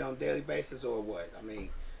deal with on a daily basis, or what? I mean,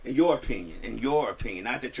 in your opinion,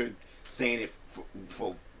 not that you're saying it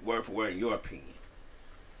for word in your opinion.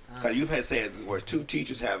 Because you've had said where two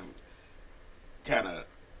teachers have kind of.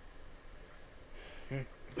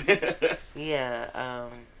 Yeah,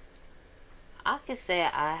 I could say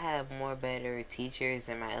I have more better teachers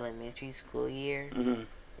in my elementary school year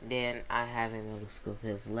than I have in middle school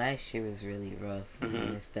because last year was really rough for me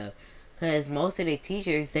and stuff. Because most of the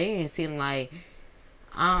teachers, they didn't seem like,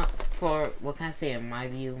 for, what can I say, in my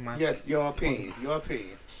view? Yes, your opinion.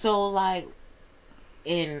 So, like,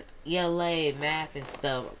 in ELA, math and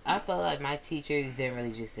stuff, I felt like my teachers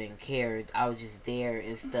didn't care. I was just there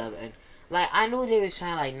and stuff. And, like, I knew they was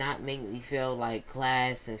trying to, like, not make me feel like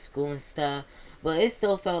class and school and stuff. But it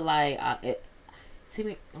still felt like, I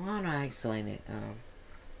don't know how to explain it.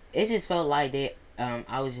 It just felt like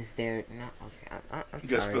I was just there. No, okay, I'm you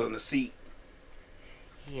sorry. Just filling the seat.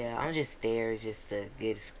 Yeah, I'm just there just to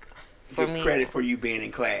get credit for you being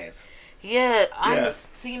in class. Yeah, I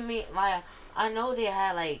see me like I know they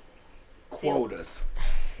had like quotas.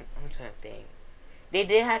 I'm trying to think. They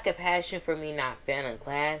did have compassion for me not failing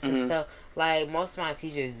class and stuff. Like most of my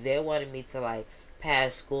teachers, they wanted me to like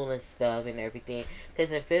pass school and stuff and everything.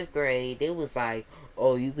 Cause in 5th grade, they was like,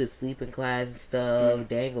 "Oh, you could sleep in class and stuff.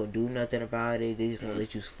 They ain't gonna do nothing about it. They just gonna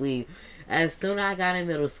let you sleep." As soon as I got in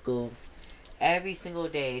middle school, every single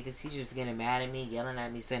day, the teacher was getting mad at me, yelling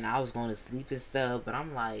at me, saying I was going to sleep and stuff. But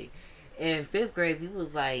I'm like, in 5th grade, people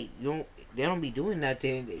was like, they don't be doing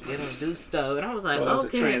nothing. They don't do stuff. And I was like, so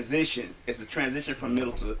okay. It's a transition from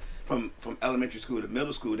from elementary school to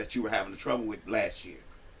middle school that you were having trouble with last year.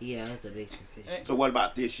 Yeah, that's a big transition. So what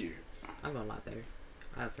about this year? I'm doing a lot better.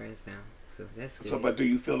 I have friends now, so that's good. So, but do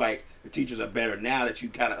you feel like the teachers are better now that you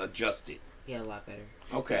kind of adjusted? Yeah, a lot better.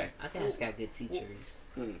 Okay. I think I just got good teachers.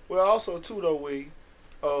 Well, also too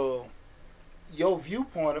though, your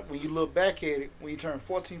viewpoint when you look back at it, when you turn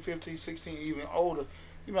 14, 15, 16, even older,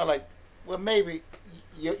 you might like, well, maybe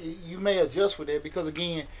you may adjust with that because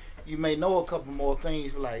again, you may know a couple more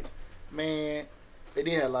things. Like, man, they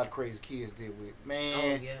did have a lot of crazy kids deal with.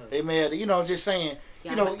 Man, they may have, just saying.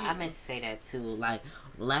 Yeah, I meant to say that too. Like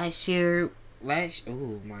last year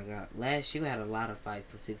oh my God, last year we had a lot of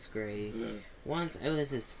fights in 6th grade. Once it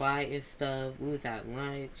was this fight and stuff. We was at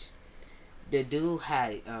lunch. The dude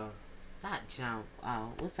had not jump.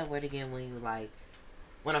 What's that word again? When you like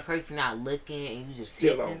when a person not looking and you just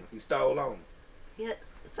hit them. You stole on. Yeah,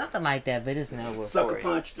 something like that. But it's never sucker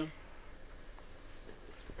punched them.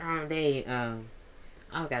 I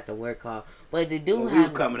don't got the word called, but the dude we were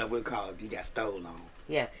coming up with called he got stolen on.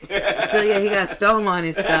 Yeah. So yeah, he got stolen on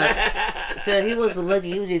and stuff. So he wasn't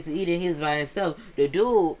looking. He was just eating. He was by himself. The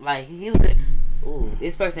dude, like, he was.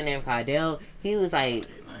 This person named Cardell. He was like.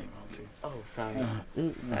 Oh, sorry.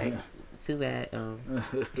 Oops, sorry. Too bad.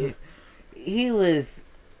 He was.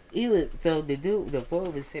 So the dude, the boy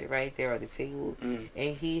was sitting right there on the table,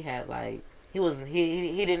 and he had like he wasn't.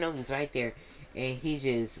 He didn't know he was right there. And he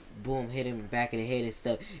just, boom, hit him in the back of the head and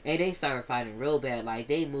stuff. And they started fighting real bad. Like,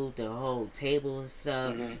 they moved the whole table and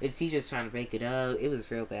stuff. And the teacher's trying to break it up. It was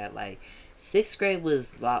real bad. Like, 6th grade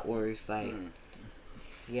was a lot worse. Like,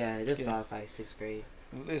 yeah, there's a lot of fights 6th grade.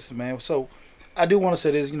 Listen, man. So, I do want to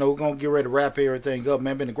say this. We're going to get ready to wrap everything up,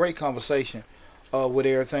 man. Been a great conversation with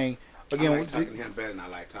everything. Again, I like talking to him better than I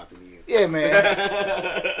like talking to you. Yeah, man.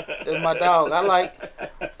 It's my dog.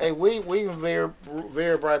 Hey, we a very,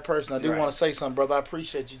 very bright person. I do want to say something, brother. I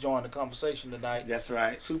appreciate you joining the conversation tonight. That's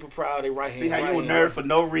right. Super proud of right See here. how you were nerd for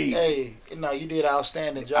no reason. Hey, you did an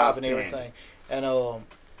outstanding job and everything. And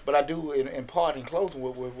but I do in part in closing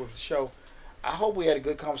with the show. I hope we had a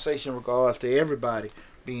good conversation in regards to everybody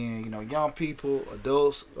being young people,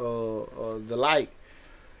 adults, the like.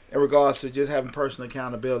 In regards to just having personal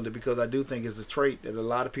accountability, because I do think it's a trait that a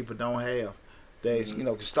lot of people don't have. That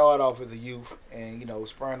can start off as a youth and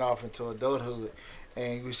spurn off into adulthood,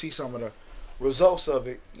 and you see some of the results of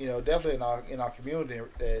it. Definitely in our community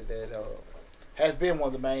that has been one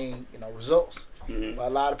of the main results. But a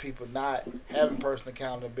lot of people not having personal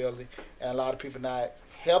accountability, and a lot of people not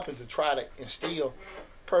helping to try to instill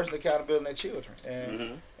personal accountability in their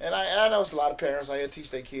children. And I know it's a lot of parents out here teach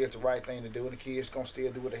their kids the right thing to do, and the kids gonna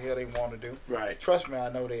still do what the hell they want to do. Right. Trust me, I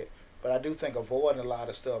know that. But I do think avoiding a lot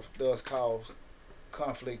of stuff does cause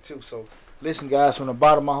conflict too. So listen, guys, from the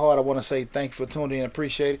bottom of my heart, I want to say thank you for tuning in.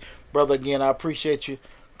 Appreciate it, brother. Again, I appreciate you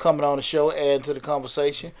coming on the show, adding to the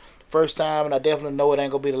conversation. First time, and I definitely know it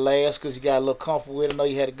ain't gonna be the last because you got a little comfortable with it. I know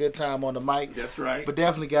you had a good time on the mic. That's right. But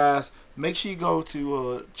definitely, guys, make sure you go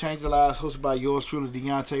to Change the Lives, hosted by yours truly,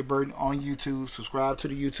 Deonte Burton, on YouTube. Subscribe to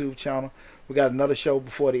the YouTube channel. We got another show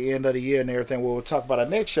before the end of the year and everything where we'll talk about our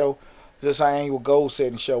next show. This is our annual goal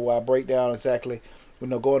setting show where I break down exactly,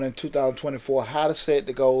 going into 2024, how to set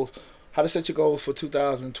the goals, how to set your goals for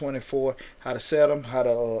 2024, how to set them, how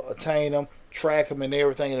to attain them, track them and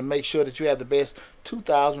everything, and make sure that you have the best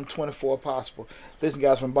 2024 possible. Listen,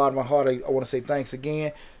 guys, from the bottom of my heart, I want to say thanks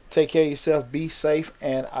again. Take care of yourself, be safe,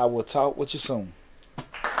 and I will talk with you soon.